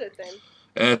much was it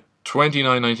then?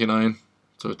 $29.99,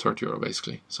 so €30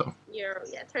 basically. So Euro,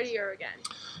 yeah, €30 again.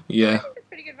 yeah, I think it's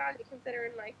pretty good value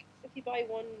considering like if you buy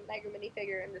one Lego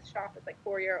minifigure in this shop, it's like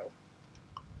 €4. So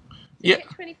yeah, you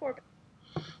get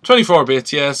 24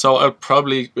 bits. Yeah, so I'll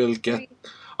probably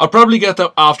get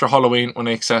that after Halloween when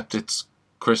I accept it's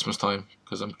Christmas time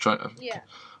because I'm trying. Yeah.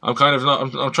 I'm kind of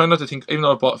not. I'm trying not to think. Even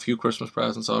though I bought a few Christmas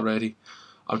presents already,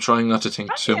 I'm trying not to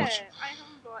think too much. I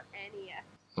haven't bought any yet.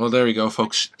 Well, there you go,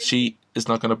 folks. She is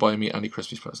not going to buy me any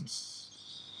Christmas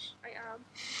presents. I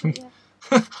am.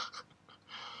 Yeah.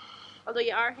 Although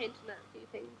you are hinting at a few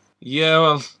things. Yeah,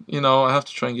 well, I have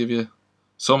to try and give you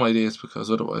some ideas because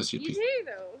otherwise you'd be. You do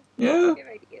though. Yeah. Give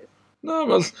ideas. No,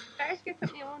 well. Better to get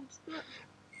something you want.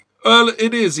 Well,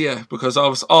 it is, yeah, because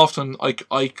often I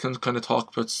can kind of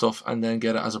talk about stuff and then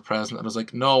get it as a present, and I was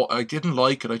like, no, I didn't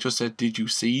like it. I just said, did you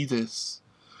see this?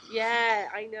 Yeah,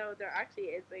 I know. There actually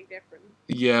is a difference.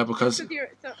 Yeah, because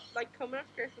like coming up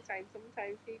to Christmas time,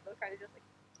 sometimes people kind of just like,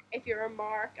 if you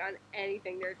remark on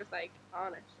anything, they're just like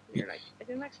on it. And you're like, I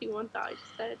didn't actually want that. I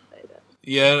just said it.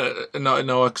 Yeah,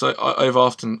 no, because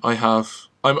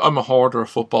I'm a hoarder of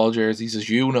football jerseys, as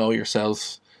you know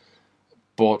yourself.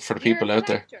 But for the people out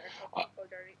there,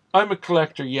 I'm a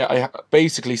collector. Yeah,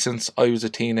 basically since I was a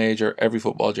teenager, every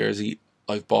football jersey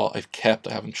I've bought, I've kept.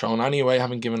 I haven't thrown any away. I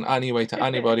haven't given any away to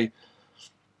anybody.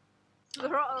 So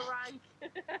they're all rank.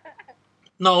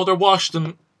 No, they're washed,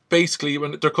 and basically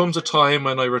when there comes a time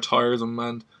when I retire them,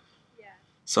 and yeah.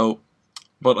 So,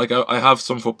 but like I have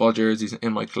some football jerseys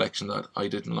in my collection that I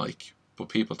didn't like, but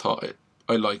people thought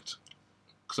I liked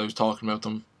because I was talking about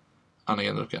them, and I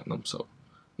ended up getting them. So.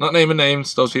 Not naming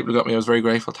names, those people who got me, I was very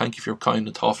grateful. Thank you for your kind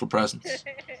and thoughtful presents.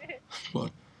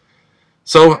 But,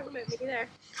 so,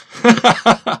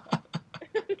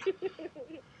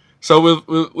 so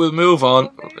we'll move on.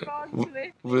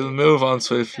 We'll move on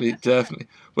swiftly, definitely.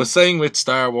 But saying with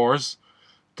Star Wars,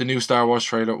 the new Star Wars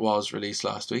trailer was released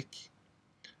last week,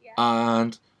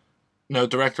 and now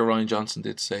director Rian Johnson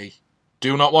did say,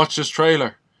 "Do not watch this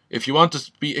trailer. If you want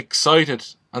to be excited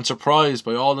and surprised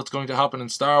by all that's going to happen in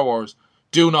Star Wars."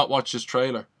 Do not watch this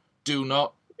trailer. Do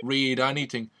not read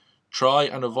anything. Try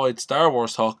and avoid Star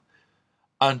Wars talk.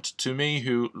 And to me,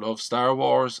 who loves Star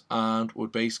Wars and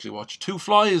would basically watch two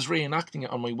flies reenacting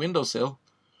it on my windowsill,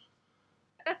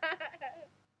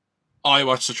 I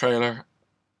watched the trailer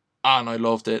and I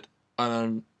loved it.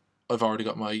 And I've already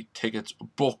got my tickets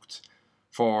booked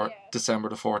for December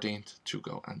the 14th to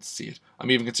go and see it.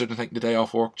 I'm even considering taking the day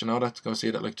off work, do you know that? To go see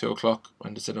it at like 2 o'clock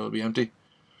when the cinema will be empty.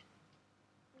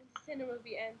 Cinema will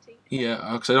be empty.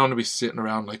 Yeah, because I don't want to be sitting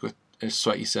around like with a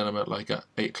sweaty cinema like at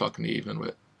 8 o'clock in the evening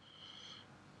with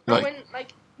Or Like, when,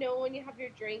 like, when you have your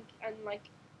drink and, like,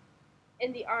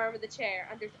 in the arm of the chair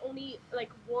and there's only,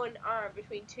 like, one arm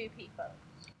between two people.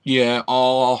 yeah,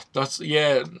 oh, that's,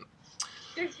 yeah.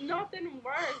 There's nothing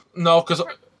worse. No, because... all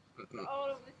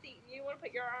over the seat and you want to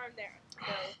put your arm there. No.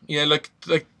 Yeah, like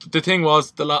the thing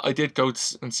was, I did go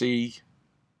and see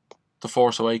The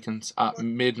Force Awakens at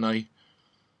midnight.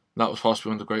 That was possibly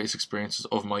one of the greatest experiences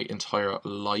of my entire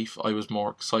life. I was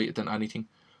more excited than anything.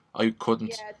 I couldn't.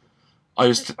 Yeah. I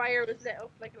was. The spire was lit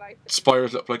up like a lightsaber. Spire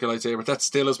lit up like a lightsaber. That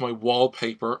still is my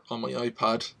wallpaper on my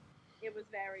iPad. It was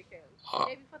very cool.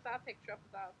 Maybe put that picture up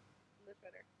as well on the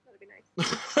Twitter. That'd be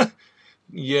nice.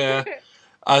 Yeah.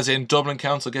 As in, Dublin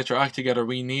Council, get your act together.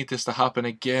 We need this to happen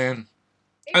again.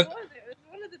 It was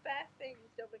one of the best things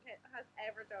Dublin has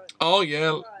ever done. Oh,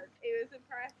 yeah. It was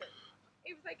impressive.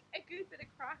 It was like a good bit of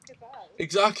crack as well.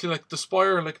 Exactly, like the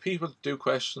spire, like people do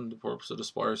question the purpose of the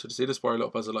spire. So to see the spire lit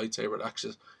up as a lightsaber, it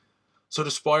actually... So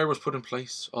the spire was put in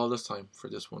place all this time for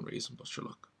this one reason, but sure,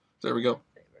 look. There we go.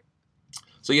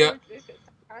 So yeah.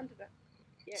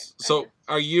 So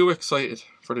are you excited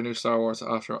for the new Star Wars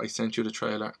after I sent you the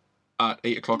trailer at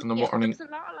 8 o'clock in the morning? It was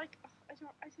a lot of like,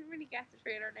 I didn't really get the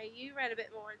trailer. Now you read a bit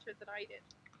more into it than I did,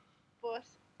 but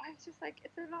I was just like,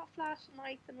 it's a lot of flashing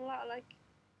lights and a lot of like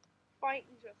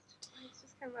fighting. It's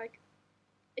just kind of like,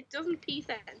 it doesn't piece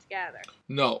it together.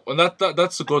 No, and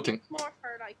that's a good thing. It's more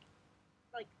for like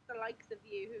the likes of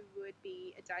you who would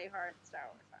be a diehard Star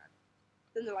Wars fan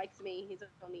than the likes of me, who's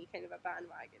only kind of a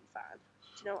bandwagon fan.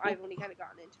 You know, I've only kind of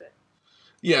gotten into it.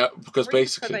 Yeah, because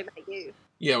basically... I made you.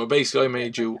 Yeah, well, basically I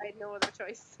made you... I had no other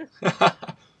choice.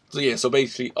 So yeah, so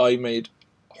basically I made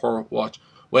her watch.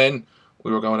 When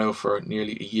we were going out for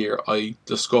nearly a year, I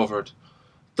discovered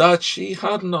that she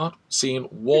had not seen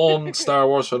one Star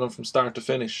Wars film from start to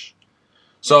finish.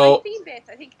 So... I've seen bits.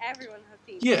 I think everyone has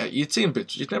seen bits. Yeah, you'd seen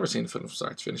bits. You'd never seen the film from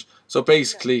start to finish. So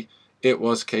basically, it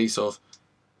was a case of,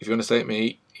 if you want to stay with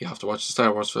me, you have to watch the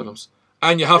Star Wars films.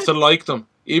 And you have to like them.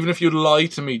 Even if you lie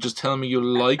to me, just tell me you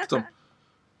like them.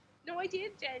 No, I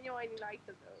did genuinely like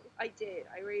them, though. I did.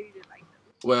 I really did like them.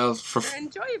 Well, they're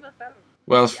enjoyable films.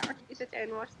 Well, you actually sit down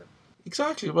and watch them.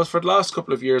 Exactly. Well, for the last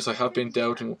couple of years, I have been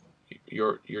doubting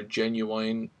your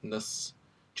genuinity.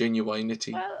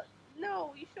 Well,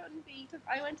 no, you shouldn't be. Because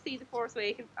I went to see The Force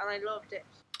Awakens and I loved it.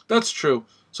 That's true.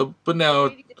 So, but now,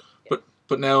 really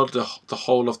but now the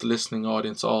whole of the listening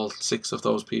audience, all 6 of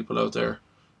those people out there,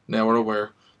 now are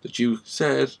aware that you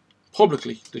said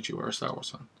publicly that you were a Star Wars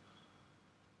fan.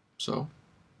 So.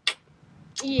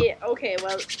 Yeah. Okay.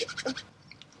 Well.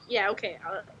 Yeah. Okay.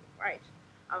 Right.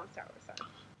 I'm a Star Wars fan.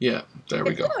 Yeah. There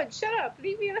we go. Good. Shut up.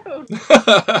 Leave me alone.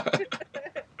 I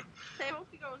hope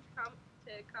you go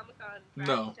to Comic-Con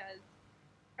no. as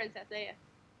Princess Leia.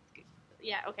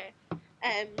 Yeah. Okay.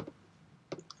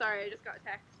 Sorry, I just got a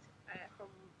text from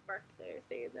work there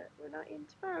saying that we're not in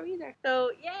tomorrow either.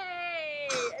 So, yay!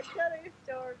 Another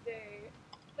Star Day.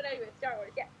 But anyway, Star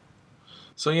Wars, yeah.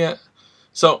 So, yeah.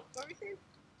 So... What were we saying?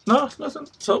 No, nothing.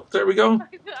 So, there we go. I'm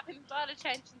bad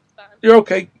attention span. You're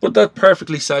okay. But that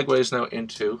perfectly segues now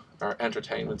into our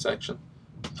entertainment section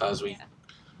as we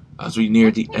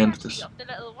near the end of this. The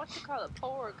little, what do you call it?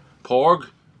 Porg. Porg?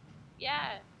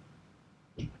 Yeah.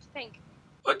 What do you think?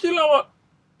 But you know what?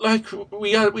 Like,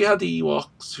 we had the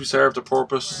Ewoks who served a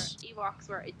purpose. Ewoks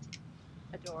were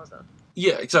adorable.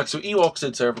 Yeah, exactly. So Ewoks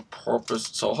did serve a purpose.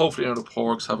 So hopefully now the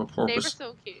Porgs have a purpose. They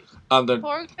were so cute. And then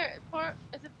Porg,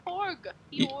 is it Porg?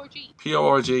 P-O-R-G.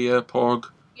 P-O-R-G, yeah,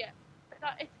 Porg. Yeah. I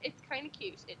thought it's kind of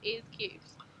cute. It is cute.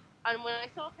 And when I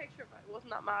saw a picture of it, I wasn't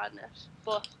that mad in it.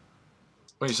 But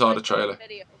when you saw the trailer.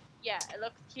 Video, yeah, it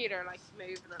looks cuter, like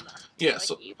moving and that. Yeah, like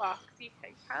so Ewoks, you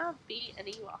can't beat an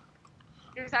Ewok.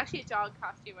 There's actually a dog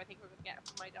costume I think we're gonna get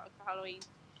for my dog for Halloween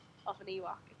of an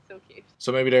Ewok. It's so cute.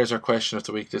 So maybe there's our question of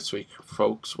the week this week,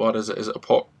 folks. What is it? Is it a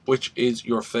Porg? Which is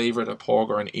your favourite, a Porg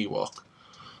or an Ewok?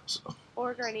 So.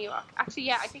 Porg or an Ewok. Actually,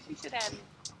 yeah, I think we should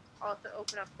also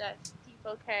open up that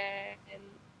people can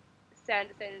send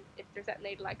us in if there's something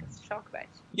they'd like us to talk about.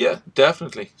 Yeah,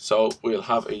 definitely. So we'll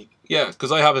have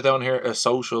because I have it down here, a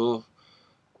social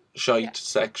shite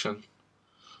section.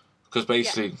 Because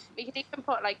basically... We can even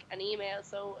put like an email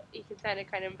so you can send it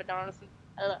kind of anonymously.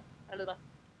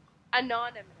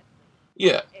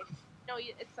 Yeah.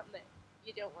 It's something that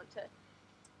you don't want to...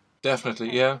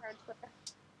 Definitely, yeah.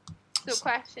 So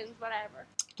questions, whatever.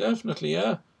 Definitely,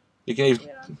 yeah. You can even...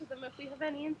 We'll answer them if we have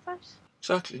any insight.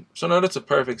 Exactly. So now that's a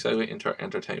perfect segue into our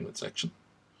entertainment section.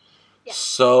 Yeah.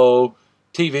 So,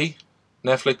 TV,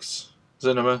 Netflix,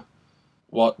 cinema...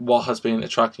 What has been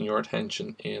attracting your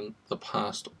attention in the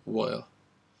past while?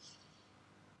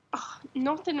 Oh,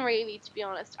 nothing really, to be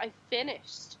honest. I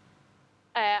finished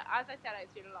As I said, I was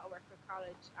doing a lot of work for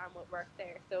college and with work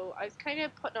there, so I was kind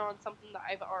of putting on something that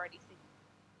I've already seen,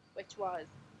 which was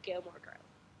Gilmore Girls.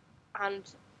 And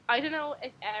I don't know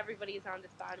if everybody is on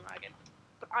this bandwagon,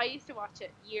 but I used to watch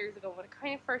it years ago when it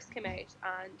kind of first came out,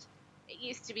 and it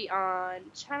used to be on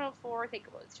Channel 4, I think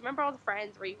it was. Do you remember all the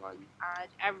Friends reruns and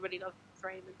Everybody Loves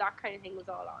Raymond? That kind of thing was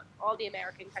all on. All the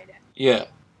American kind of Yeah.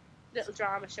 little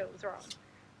drama shows were on.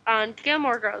 And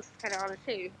Gilmore Girls was kind of on it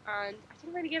too. And I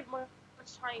didn't really give it much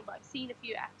time, but I've seen a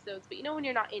few episodes. But you know when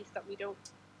you're not into something, you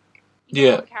don't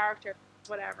Yeah. know the character,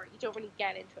 whatever. You don't really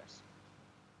get into it.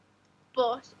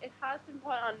 But it has been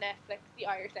put on Netflix, the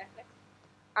Irish Netflix.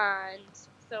 And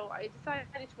so I decided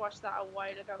to watch that a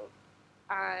while ago.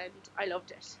 And I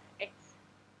loved it. It's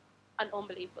an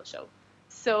unbelievable show.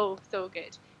 So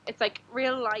good. It's like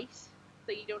real light,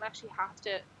 so you don't actually have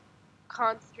to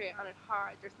concentrate on it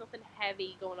hard. There's nothing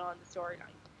heavy going on in the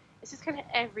storyline. It's just kind of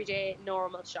everyday,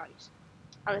 normal shite.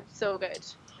 And it's so good.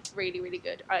 It's really, really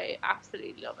good. I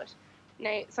absolutely love it.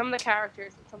 Now, some of the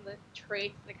characters and some of the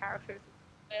traits of the characters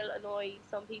will annoy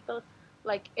some people.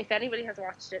 Like, if anybody has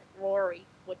watched it, Rory,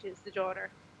 which is the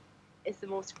daughter, is the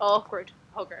most awkward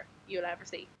hugger you'll ever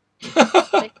see.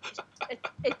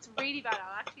 It's really bad.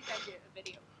 I'll actually send you a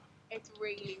video. It's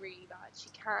really, really bad. She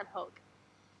can't hug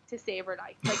to save her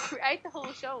life. Like, throughout the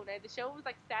whole show. Now, the show was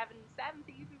like seven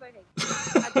seasons, I think.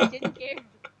 And they didn't give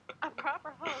a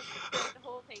proper hug throughout the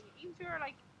whole thing. Even to her,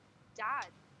 like, dad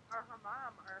or her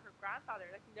mom or her grandfather.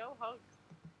 Like, no hugs.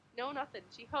 No nothing.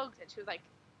 She hugged and she was like,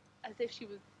 as if she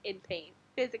was in pain.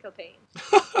 Physical pain.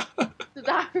 So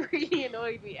that really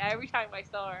annoyed me every time I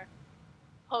saw her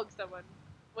hug someone,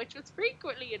 which was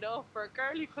frequently enough for a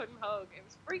girl who couldn't hug. It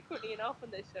was frequently enough on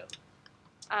this show,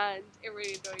 and it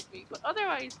really annoyed me. But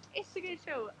otherwise, it's a good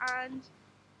show, and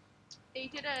they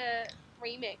did a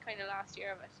remake kind of last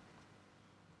year of it.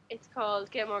 It's called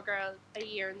Gilmore Girls: A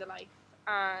Year in the Life,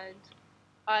 and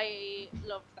I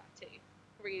loved that too.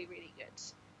 Really, really good.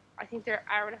 I think they're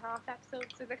hour-and-a-half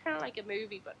episodes, so they're kind of like a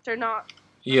movie, but they're not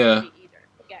Yeah. movie either.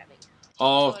 Get me.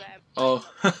 Oh.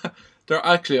 They're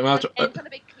actually. It's on a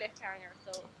big cliffhanger,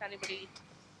 so if anybody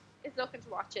is looking to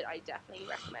watch it, I definitely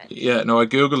recommend. Yeah, no, I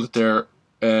googled it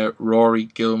there. Rory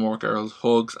Gilmore Girls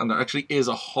hugs, and there actually is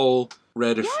a whole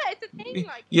Reddit. Yeah, it's a thing.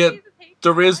 Like, yeah, it is a thing.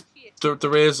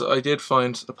 there is. I did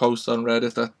find a post on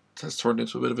Reddit that has turned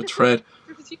into a bit of a thread.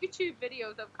 There's YouTube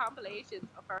videos of compilations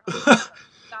of her.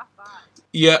 That bad.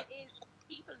 Yeah.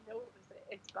 People notice it.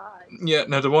 It's bad. Yeah.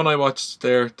 Now the one I watched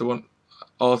there, the one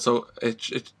also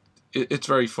it's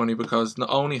very funny because not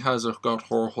only has it got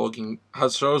her hugging,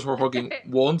 shows her hugging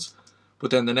once,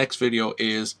 but then the next video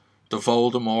is the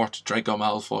Voldemort Draco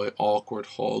Malfoy awkward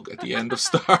hug at the end of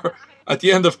at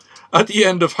the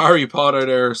end of Harry Potter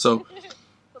there. So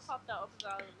we'll pop that up as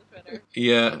well on the Twitter.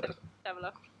 Yeah. Have a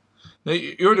look. Now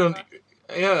you're doing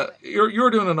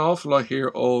you're doing an awful lot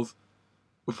here of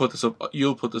we'll put this up,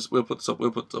 you'll put this, we'll put this up,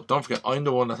 we'll put this up. Don't forget, I'm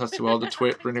the one that has to do all the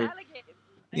Twitter in here.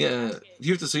 Yeah,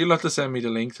 you'll have to send me the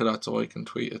link to that so I can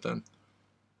tweet it then.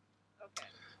 Okay.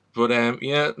 But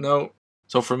yeah, no.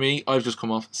 So for me, I've just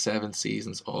come off 7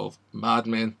 seasons of Mad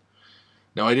Men.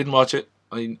 Now I didn't watch it.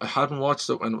 I hadn't watched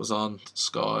it when it was on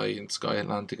Sky and Sky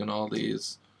Atlantic and all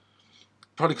these.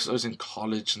 Probably because I was in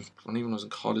college, and even when I was in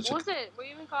college. Was it? Were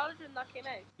you in college when that came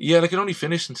out? Yeah, like it only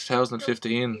finished in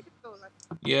 2015.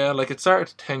 Yeah, like it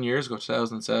started 10 years ago,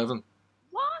 2007.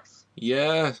 What?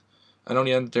 Yeah. It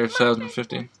only ended there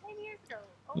 2015. 10 years ago.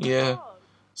 Oh yeah. God.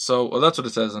 So, well, that's what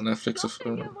it says on Netflix.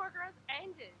 Gilmore Girls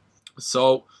ended.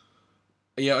 So,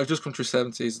 yeah, I've just come through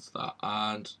 7 seasons of that,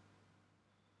 and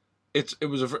it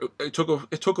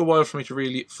took a while for me to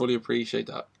really fully appreciate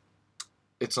that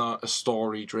it's not a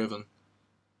story driven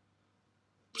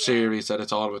series, that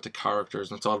it's all about the characters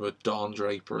and it's all about Don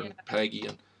Draper and Peggy,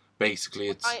 and basically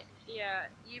it's.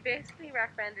 You basically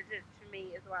recommended it to me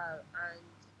as well,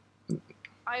 and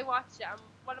I watched it.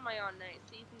 What am I on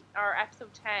now?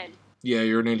 Episode 10. Yeah,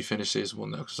 you're nearly finished season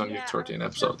 1 now because it's only 13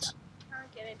 episodes. I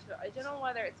can't get into it. I don't know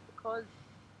whether it's because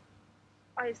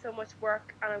I have so much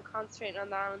work and I'm concentrating on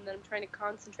that, and then I'm trying to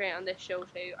concentrate on this show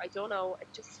too. I don't know.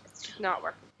 It's just not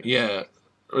working. Yeah.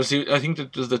 Well, see, I think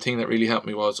that the thing that really helped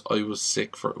me was I was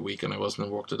sick for a week and I wasn't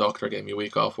in work. The doctor gave me a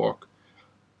week off work.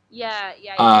 Yeah,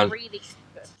 and really good.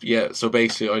 Yeah, so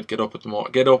basically I'd get up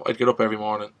every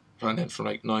morning, and then from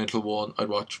like 9 till 1 I'd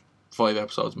watch 5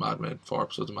 episodes of Mad Men, 4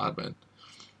 episodes of Mad Men.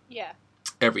 Yeah.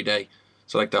 Every day.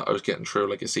 So like that I was getting through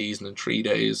like a season in 3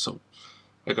 days, so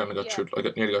I kind of got through. I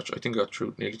got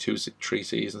through nearly 3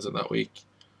 seasons in that week,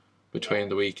 between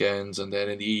the weekends and then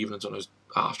in the evenings when I was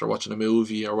after watching a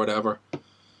movie or whatever.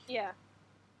 Yeah.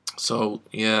 So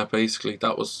yeah, basically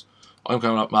that was I'm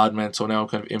kind of Mad Men, so now I'm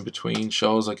kind of in between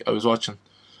shows. Like I was watching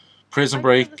Prison I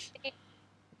feel the Break.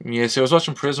 same. Yeah, see, I was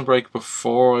watching Prison Break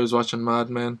before I was watching Mad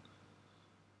Men,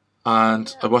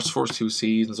 and I Yeah. watched the first 2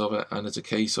 seasons of it, and it's a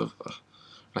case of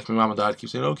like my mum and dad keep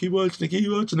saying, "Oh, keep watching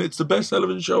it. It's the best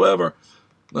television show ever."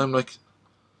 And I'm like,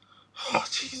 "Oh,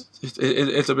 jeez,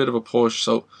 it's a bit of a push."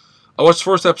 So I watched the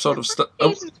first episode The of.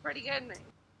 first season's pretty good now.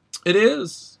 It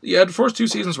is. Yeah, the first 2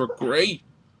 seasons were great.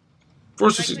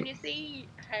 First Like 2 when seasons, you see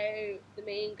how the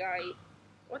main guy,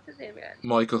 what's his name again?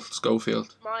 Michael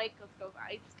Schofield. Michael Scove.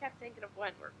 I just kept thinking of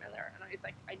Wentworth Miller, and I was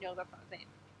like, I know that's not his name.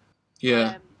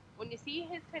 Yeah, When you see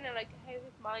his kind of like how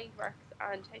his mind works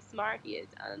and how smart he is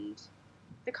and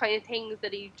the kind of things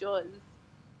that he does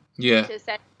yeah, to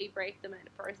essentially break them out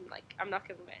of person, like I'm not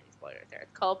giving away any spoilers there.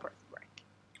 It's called Person Break.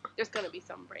 There's gonna be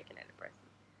some breaking out of person,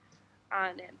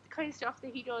 and the kind of stuff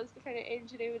that he does, the kind of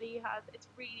ingenuity he has, it's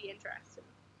really interesting.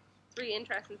 It's really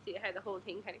interesting to see how the whole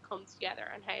thing kind of comes together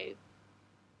and how,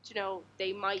 you know,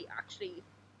 they might actually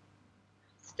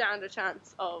stand a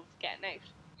chance of getting out.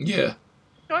 yeah.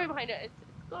 The story behind it, it's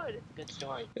good. It's a good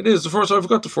story. It is. I've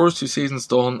got the first 2 seasons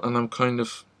done, and I'm kind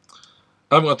of.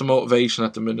 I haven't got the motivation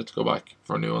at the minute to go back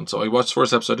for a new one. So I watched the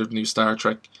first episode of the new Star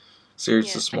Trek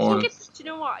series this I morning. think it's, do you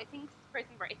know what? I think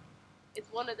Prison Break is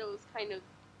one of those kind of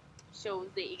shows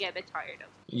that you get a bit tired of.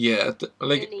 Yeah,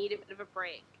 You need a bit of a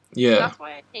break. yeah, That's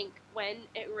why I think when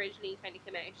it originally kind of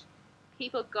came out,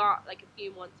 people got like a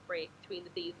few months break between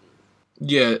the seasons.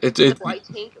 yeah. So I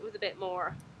think it was a bit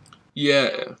more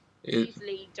Yeah,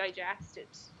 easily digested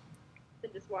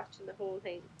than just watching the whole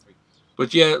thing.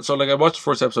 but yeah. So like, I watched the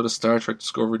first episode of Star Trek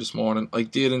Discovery this morning. I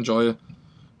did enjoy it.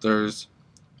 There's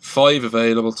 5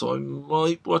 available, so I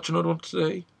might watch another one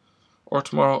today or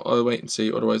tomorrow. I'll wait and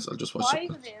see. Otherwise, I'll just watch 5 it.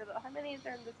 available. How many is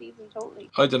there in the season totally?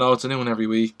 I don't know. It's a new one every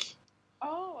week.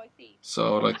 Oh, I see.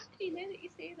 So like, Actually, now that you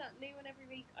say that, new one every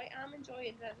week, I am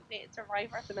enjoying Designated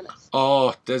Survivor at the minute.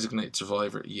 oh, Designated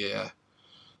Survivor. Yeah.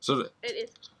 So It is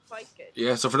quite good.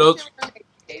 yeah. So for those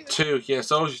It's 2, yes,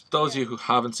 those of you who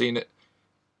haven't seen it,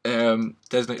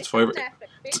 Designated on Survivor. Netflix.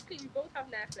 Basically, we both have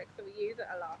Netflix, so we use it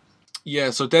a lot.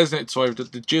 Yeah, so Designated Survivor,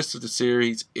 the gist of the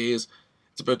series is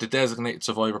it's about the Designated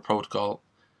Survivor protocol,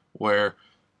 where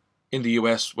in the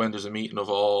US, when there's a meeting of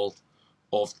all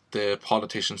of the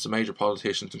politicians, the major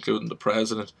politicians, including the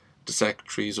president, the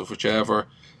secretaries of whichever,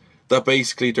 that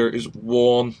basically there is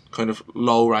one kind of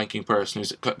low-ranking person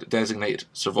who's a designated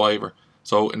survivor.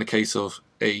 So in the case of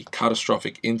a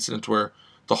catastrophic incident where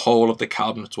the whole of the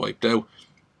cabinet's wiped out,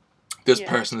 this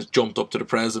person has jumped up to the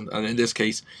president, and in this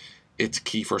case, it's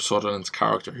Kiefer Sutherland's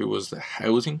character, who was the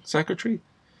housing secretary.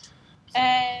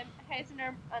 Housing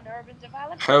and urban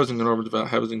development. Housing and urban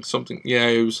development, housing something. Yeah,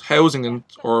 it was housing and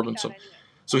urban something.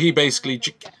 So he basically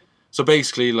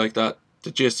like that.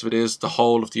 The gist of it is the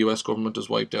whole of the U.S. government is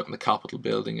wiped out in the Capitol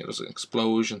building. It was an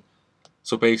explosion.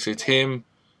 So basically, it's him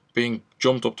being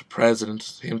jumped up to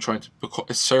president, him trying to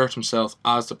assert himself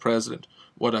as the president,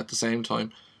 while at the same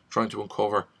time trying to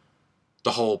uncover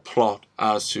the whole plot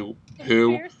as to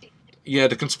who. Yeah,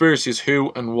 the conspiracy is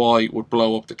who and why would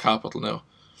blow up the Capitol now.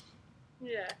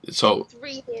 Yeah. So it's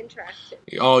really interesting.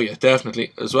 Oh yeah,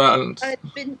 definitely as well. And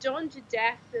it's been done to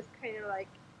death. This kind of like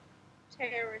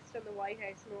terrorist on the White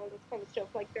House and all this kind of stuff.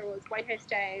 Like there was White House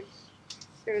Down,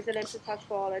 there was Olympus Has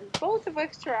Fallen, both of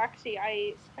which are actually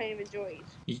I kind of enjoyed.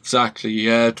 Exactly.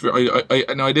 Yeah.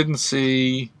 I didn't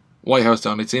see White House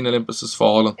Down. I'd seen Olympus Has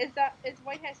Fallen. Is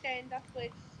White House Down? That's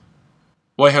with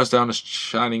White House Down is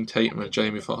Channing Tatum and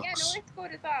Jamie Foxx. Yeah, no, it's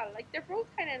good as well. Like they're both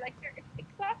kind of like it's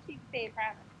exactly the same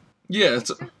premise. Yeah,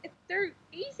 they're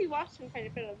easy watching kind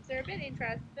of films. They're a bit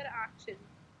interesting, a bit of action.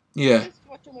 Yeah. Just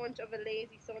what you want of a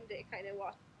lazy Sunday kind of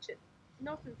watch it.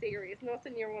 Nothing serious,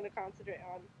 nothing you want to concentrate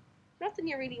on, nothing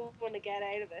you really want to get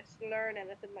out of it, learn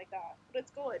anything like that. But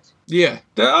it's good. Yeah,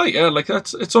 like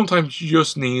that's it. Sometimes you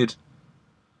just need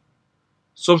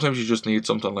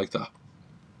something like that.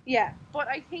 Yeah, but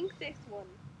I think this one,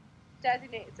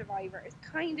 Designated Survivor, is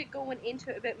kind of going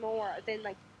into it a bit more than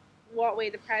like what way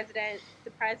the president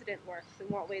works and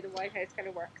what way the White House kind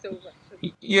of works over. So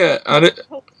yeah, and it's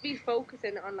supposed to be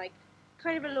focusing on like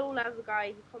kind of a low level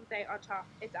guy who comes out on top.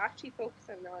 It's actually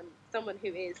focusing on someone who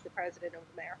is the president of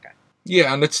America.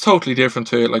 Yeah, and it's totally different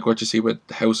to like what you see with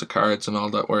House of Cards and all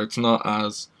that, where it's not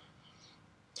as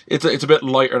it's a bit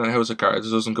lighter than House of Cards.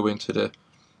 It doesn't go into the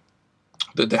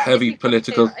heavy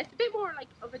political. It's a bit more like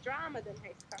of a drama than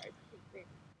House of Cards.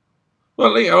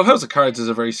 Well, yeah, House of Cards is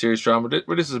a very serious drama, but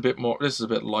this is a bit more. This is a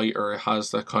bit lighter. It has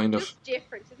that kind of. It's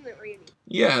different, isn't it? Really.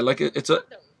 Yeah, like it's a.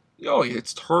 Oh yeah,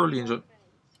 it's thoroughly enjoyable,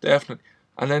 definitely.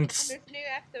 And then there's a new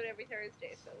episode every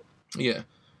Thursday, so. Yeah,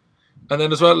 And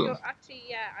then as I well, actually,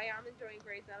 yeah, I am enjoying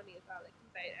Grey's Anatomy as well. It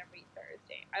comes out every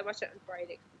Thursday. I watch it on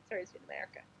Friday because it's Thursday in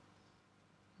America.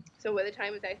 So by the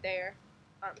time it's out there,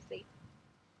 I'm asleep.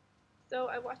 So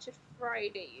I watch it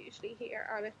Friday usually here,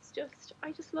 and it's just,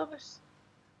 I just love it.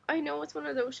 I know it's one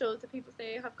of those shows that people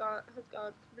say has gone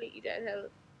completely downhill,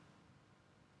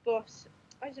 but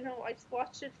I don't know. I just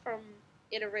watched it from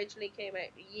it originally came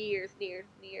out years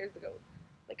ago.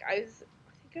 Like I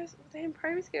think was I in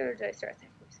primary school or did I start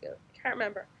secondary school? I can't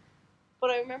remember.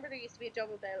 But I remember there used to be a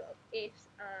double bill of it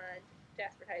and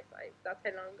Desperate Housewives. That's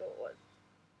how long ago it was,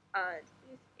 and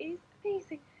it is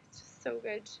amazing. It's just so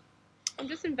good. I'm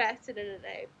just invested in it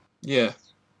now. yeah.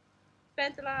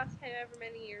 Spent the last however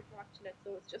many years watching it,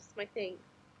 so it's just my thing.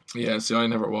 Yeah, see, I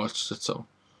never watched it, so.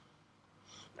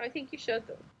 I think you should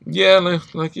though. Yeah,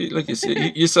 like you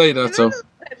say, you say that, so.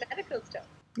 Medical stuff.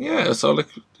 Yeah, so like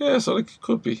it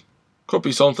could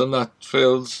be something that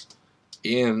fills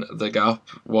in the gap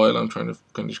while I'm trying to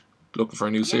kind of looking for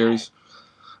a new series.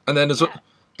 And then as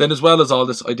well as all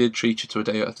this, I did treat you to a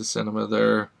day at the cinema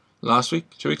there last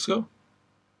week, 2 weeks ago.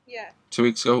 Yeah. 2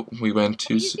 weeks ago, we went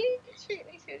to. You did treat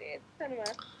me to a day at the cinema.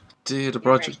 Did a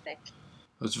project. I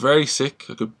was very sick.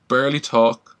 I could barely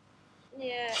talk.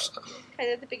 Yeah,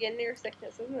 kind of the beginning of your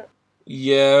sickness, isn't it?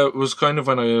 Yeah, it was kind of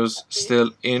when I was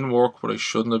still in work, but I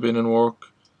shouldn't have been in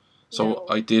work. So no.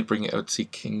 I did bring it out to see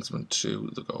Kingsman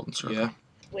 2, The Golden Circle. Yeah.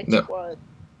 Which was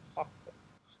awesome.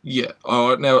 Yeah.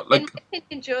 Oh, now, like... In my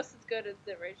opinion, just as good as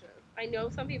the original. I know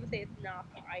some people say it's not,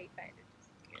 but I find it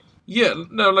just as good. Yeah,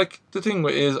 no, like, the thing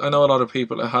is, I know a lot of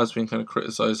people, it has been kind of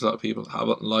criticised, a lot of people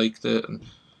haven't liked it, and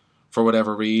for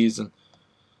whatever reason.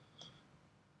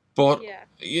 But,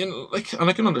 you know, like, and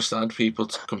I can understand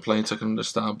people's complaints, I can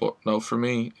understand, but no, for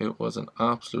me, it was an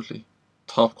absolutely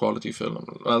top quality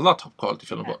film. Well, not top quality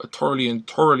film, but a thoroughly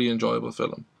enjoyable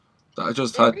film. That I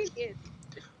just had. It really is.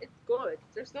 It's good.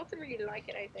 There's nothing really like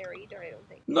it out there either, I don't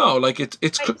think. No, like, it's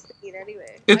I've seen it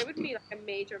anyway. I wouldn't be like a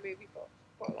major movie buff,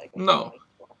 but like. No.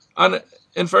 And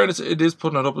in fairness, it is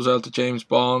putting it up as well to James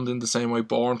Bond in the same way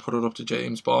Bourne put it up to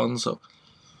James Bond, so.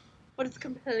 But it's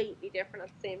completely different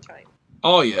at the same time.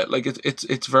 Oh yeah, like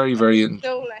it's very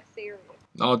so less serious.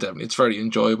 Oh, definitely, it's very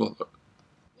enjoyable.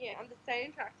 Yeah, and the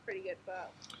soundtrack's pretty good as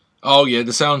well. Oh yeah,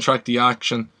 the soundtrack, the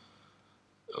action,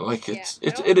 like it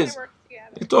is.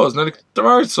 It does. Now, there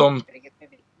are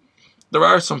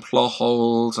some plot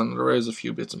holes, and there is a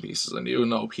few bits and pieces, and you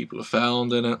know people have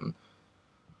found in it. And,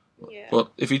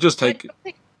 but if you just take, I don't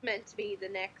think it's meant to be the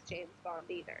next James Bond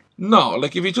either. No,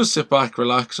 like if you just sit back,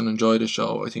 relax, and enjoy the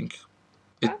show, I think.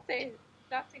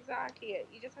 That's exactly it.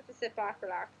 You just have to sit back,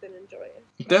 relax, and enjoy it.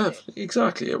 Definitely,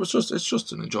 exactly. It's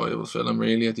just an enjoyable film,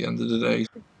 really. At the end of the day,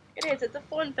 it is. It's a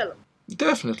fun film.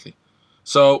 Definitely.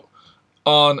 So,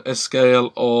 on a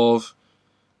scale of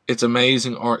it's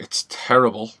amazing or it's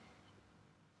terrible,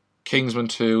 Kingsman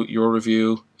 2, your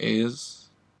review is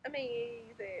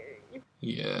amazing.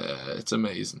 Yeah, it's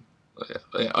amazing.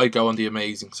 I go on the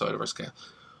amazing side of our scale.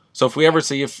 So if we ever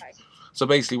see so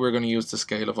basically we're going to use the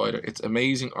scale of either it's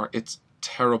amazing or it's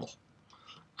terrible,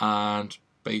 and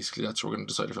basically that's what we're going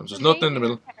to decide the films. There's nothing in the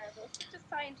middle. It's just a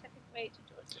scientific way to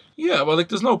judge it. Yeah, well, like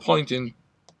there's no point in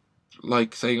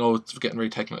like saying, oh, it's getting very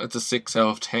technical. It's a 6 out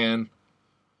of 10.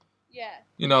 Yeah.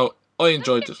 You know, I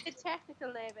enjoyed it. The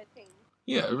technical name of things.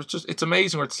 Yeah, it was just it's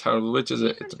amazing or it's terrible, which is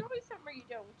it? You enjoy something or you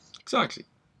don't. Exactly.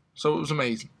 So it was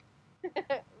amazing.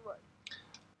 Right.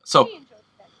 So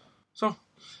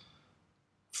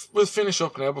we'll finish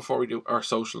up now before we do our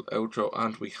social outro,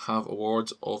 and we have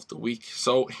awards of the week.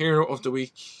 So hero of the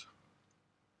week,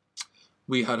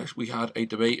 we had a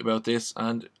debate about this,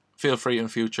 and feel free in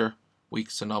future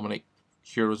weeks to nominate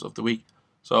heroes of the week.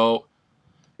 So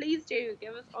please do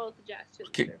give us all suggestions.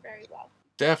 They're very well.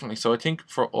 Definitely. So I think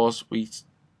for us, we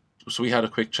had a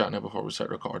quick chat now before we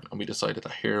started recording, and we decided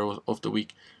that hero of the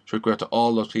week should go out to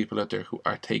all those people out there who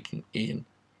are taking in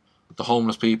the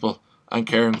homeless people and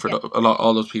caring for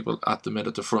all those people at the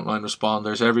minute, the frontline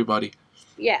responders, everybody.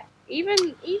 Yeah, even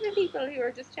people who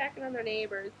are just checking on their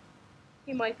neighbours,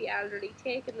 who might be elderly,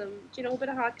 taking them, a bit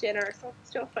of hot dinner,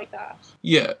 stuff like that.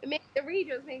 Yeah. It really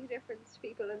does make a difference to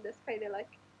people in this kind of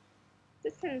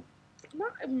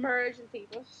not emergency,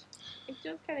 but it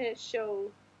does kind of show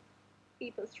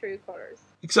people's true colours.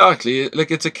 Exactly.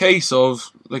 Like it's a case of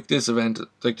like this event,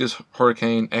 like this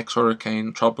hurricane,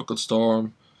 ex-hurricane, tropical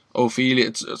storm, Ophelia.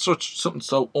 It's something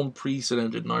so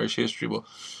unprecedented in Irish history, but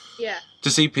to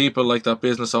see people like that,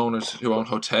 business owners who own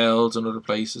hotels and other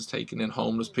places taking in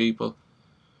homeless people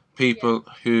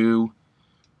who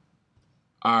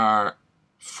are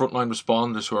frontline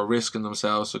responders who are risking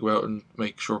themselves to go out and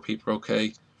make sure people are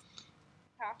okay.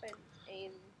 Happened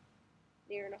in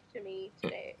near enough to me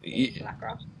today in Yeah.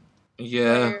 Blackrock,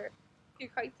 Yeah. where two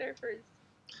kite surfers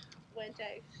went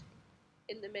out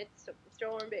in the midst of the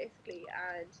storm, basically,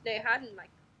 and they hadn't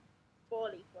like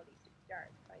fully started,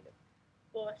 kind of.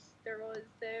 But there was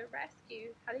the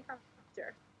rescue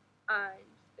helicopter and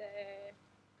the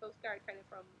Coast Guard kind of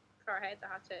from Clorhead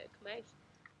that had to come out.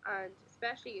 And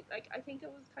especially, like, I think it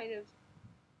was kind of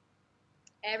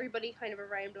everybody kind of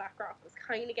around Blackrock was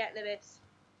kind of getting a bit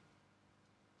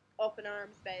up in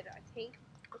arms about it, I think,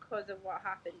 because of what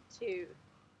happened to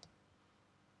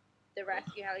the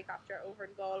rescue helicopter over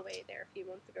in Galway there a few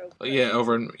months ago.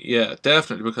 Yeah,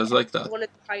 definitely, because like that. One of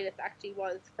the pilots actually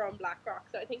was from Blackrock,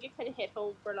 so I think it kind of hit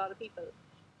home for a lot of people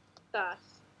that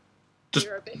Just-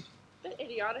 they were a bit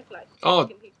idiotic, like. Oh,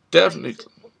 definitely.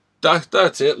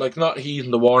 That's it. Like, not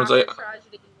heeding the warnings. After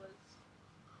tragedy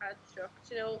had struck,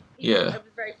 you know, people, Yeah. it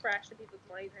was very fresh in people's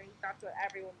minds. I think that's what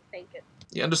everyone was thinking.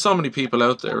 Yeah, and there's so many people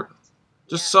out there.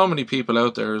 Just so many people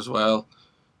out there as well.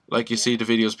 Like, you see the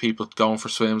videos, people going for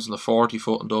swims in the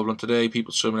 40-foot in Dublin today,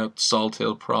 people swimming out the Salt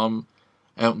Hill Prom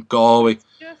out in Galway. It's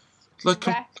just like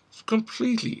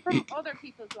completely. From other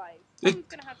people's lives. Someone's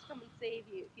going to have to come and save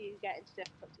you if you get into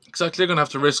difficulty. Exactly, they're going to have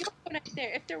to risk.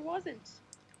 If there wasn't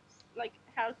like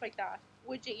help like that,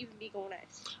 would you even be going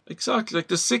out? Exactly, like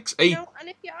the 6'8". You know, and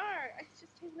if you are, it's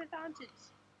just taking advantage.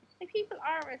 Like, people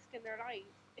are risking their lives.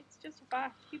 It's just a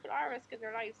fact. People are risking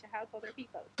their lives to help other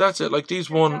people. That's it. Like, these it's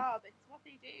their job. It's what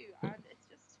they do, and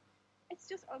it's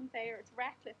just unfair. It's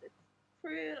reckless. It's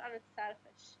cruel, and it's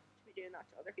selfish to be doing that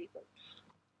to other people.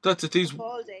 That's it. These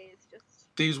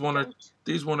one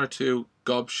or two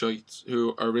gobshites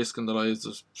who are risking the lives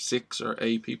of 6 or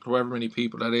 8 people, however many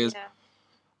people that is,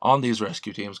 on these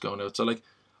rescue teams going out. So, like,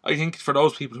 I think for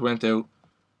those people who went out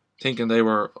thinking they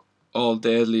were all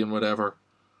deadly and whatever,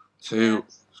 to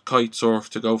kite surf,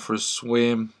 to go for a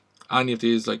swim, any of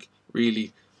these like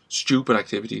really stupid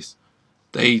activities,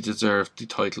 they deserve the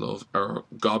title of our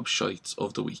gobshites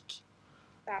of the week.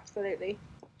 Absolutely.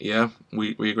 Yeah,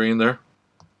 we agreeing there?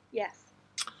 Yes.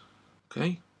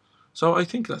 Okay, so I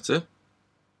think that's it.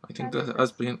 I think that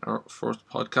has been our first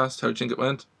podcast. How do you think it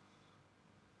went?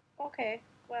 Okay,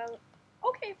 well,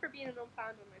 okay for being an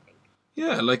unplanned one, I think.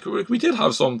 Yeah, like we did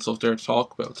have some stuff there to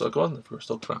talk about, so go on if we're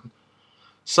still planned.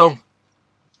 So,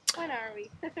 when are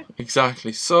we?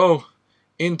 Exactly. So,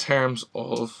 in terms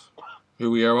of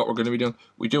who we are, what we're going to be doing,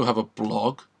 we do have a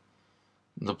blog.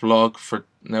 The blog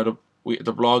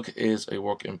the blog is a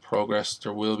work in progress.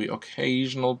 There will be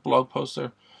occasional blog posts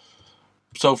there.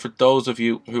 So for those of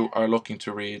you who are looking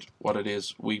to read what it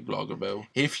is we blog about,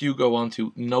 if you go on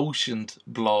to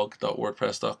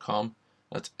notionedblog.wordpress.com,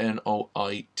 that's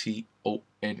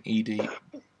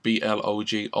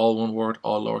NOITONEDBLOG, all one word,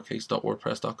 all lowercase,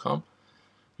 .wordpress.com,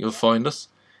 you'll find us.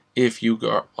 If you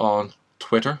go on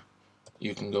Twitter,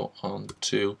 you can go on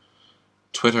to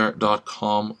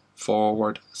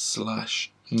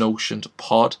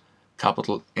twitter.com/notionedpod,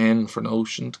 capital N for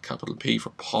notioned, capital P for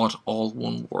pod, all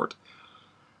one word.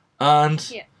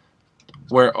 And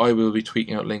where I will be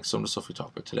tweeting out links to some of the stuff we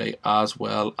talked about today, as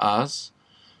well as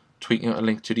tweeting out a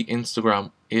link to the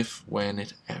Instagram when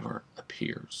it ever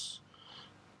appears.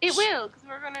 It will, because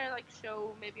we're going to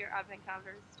show maybe your advent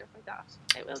calendars and stuff like that.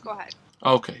 It will. Go ahead.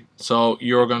 Okay, so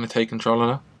you're going to take control of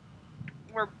that?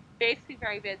 We're basically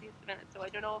very busy at the minute, so I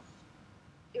don't know if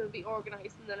it will be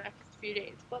organised in the next few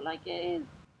days, but it is.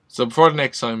 So before the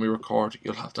next time we record,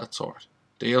 you'll have that sorted.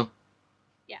 Deal?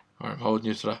 Yeah. I'm holding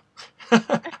you to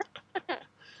that.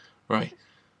 Right.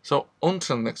 So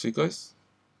until next week, guys.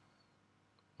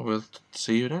 We'll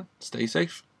see you then. Stay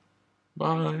safe.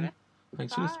 Bye.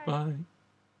 Thanks for this. Bye.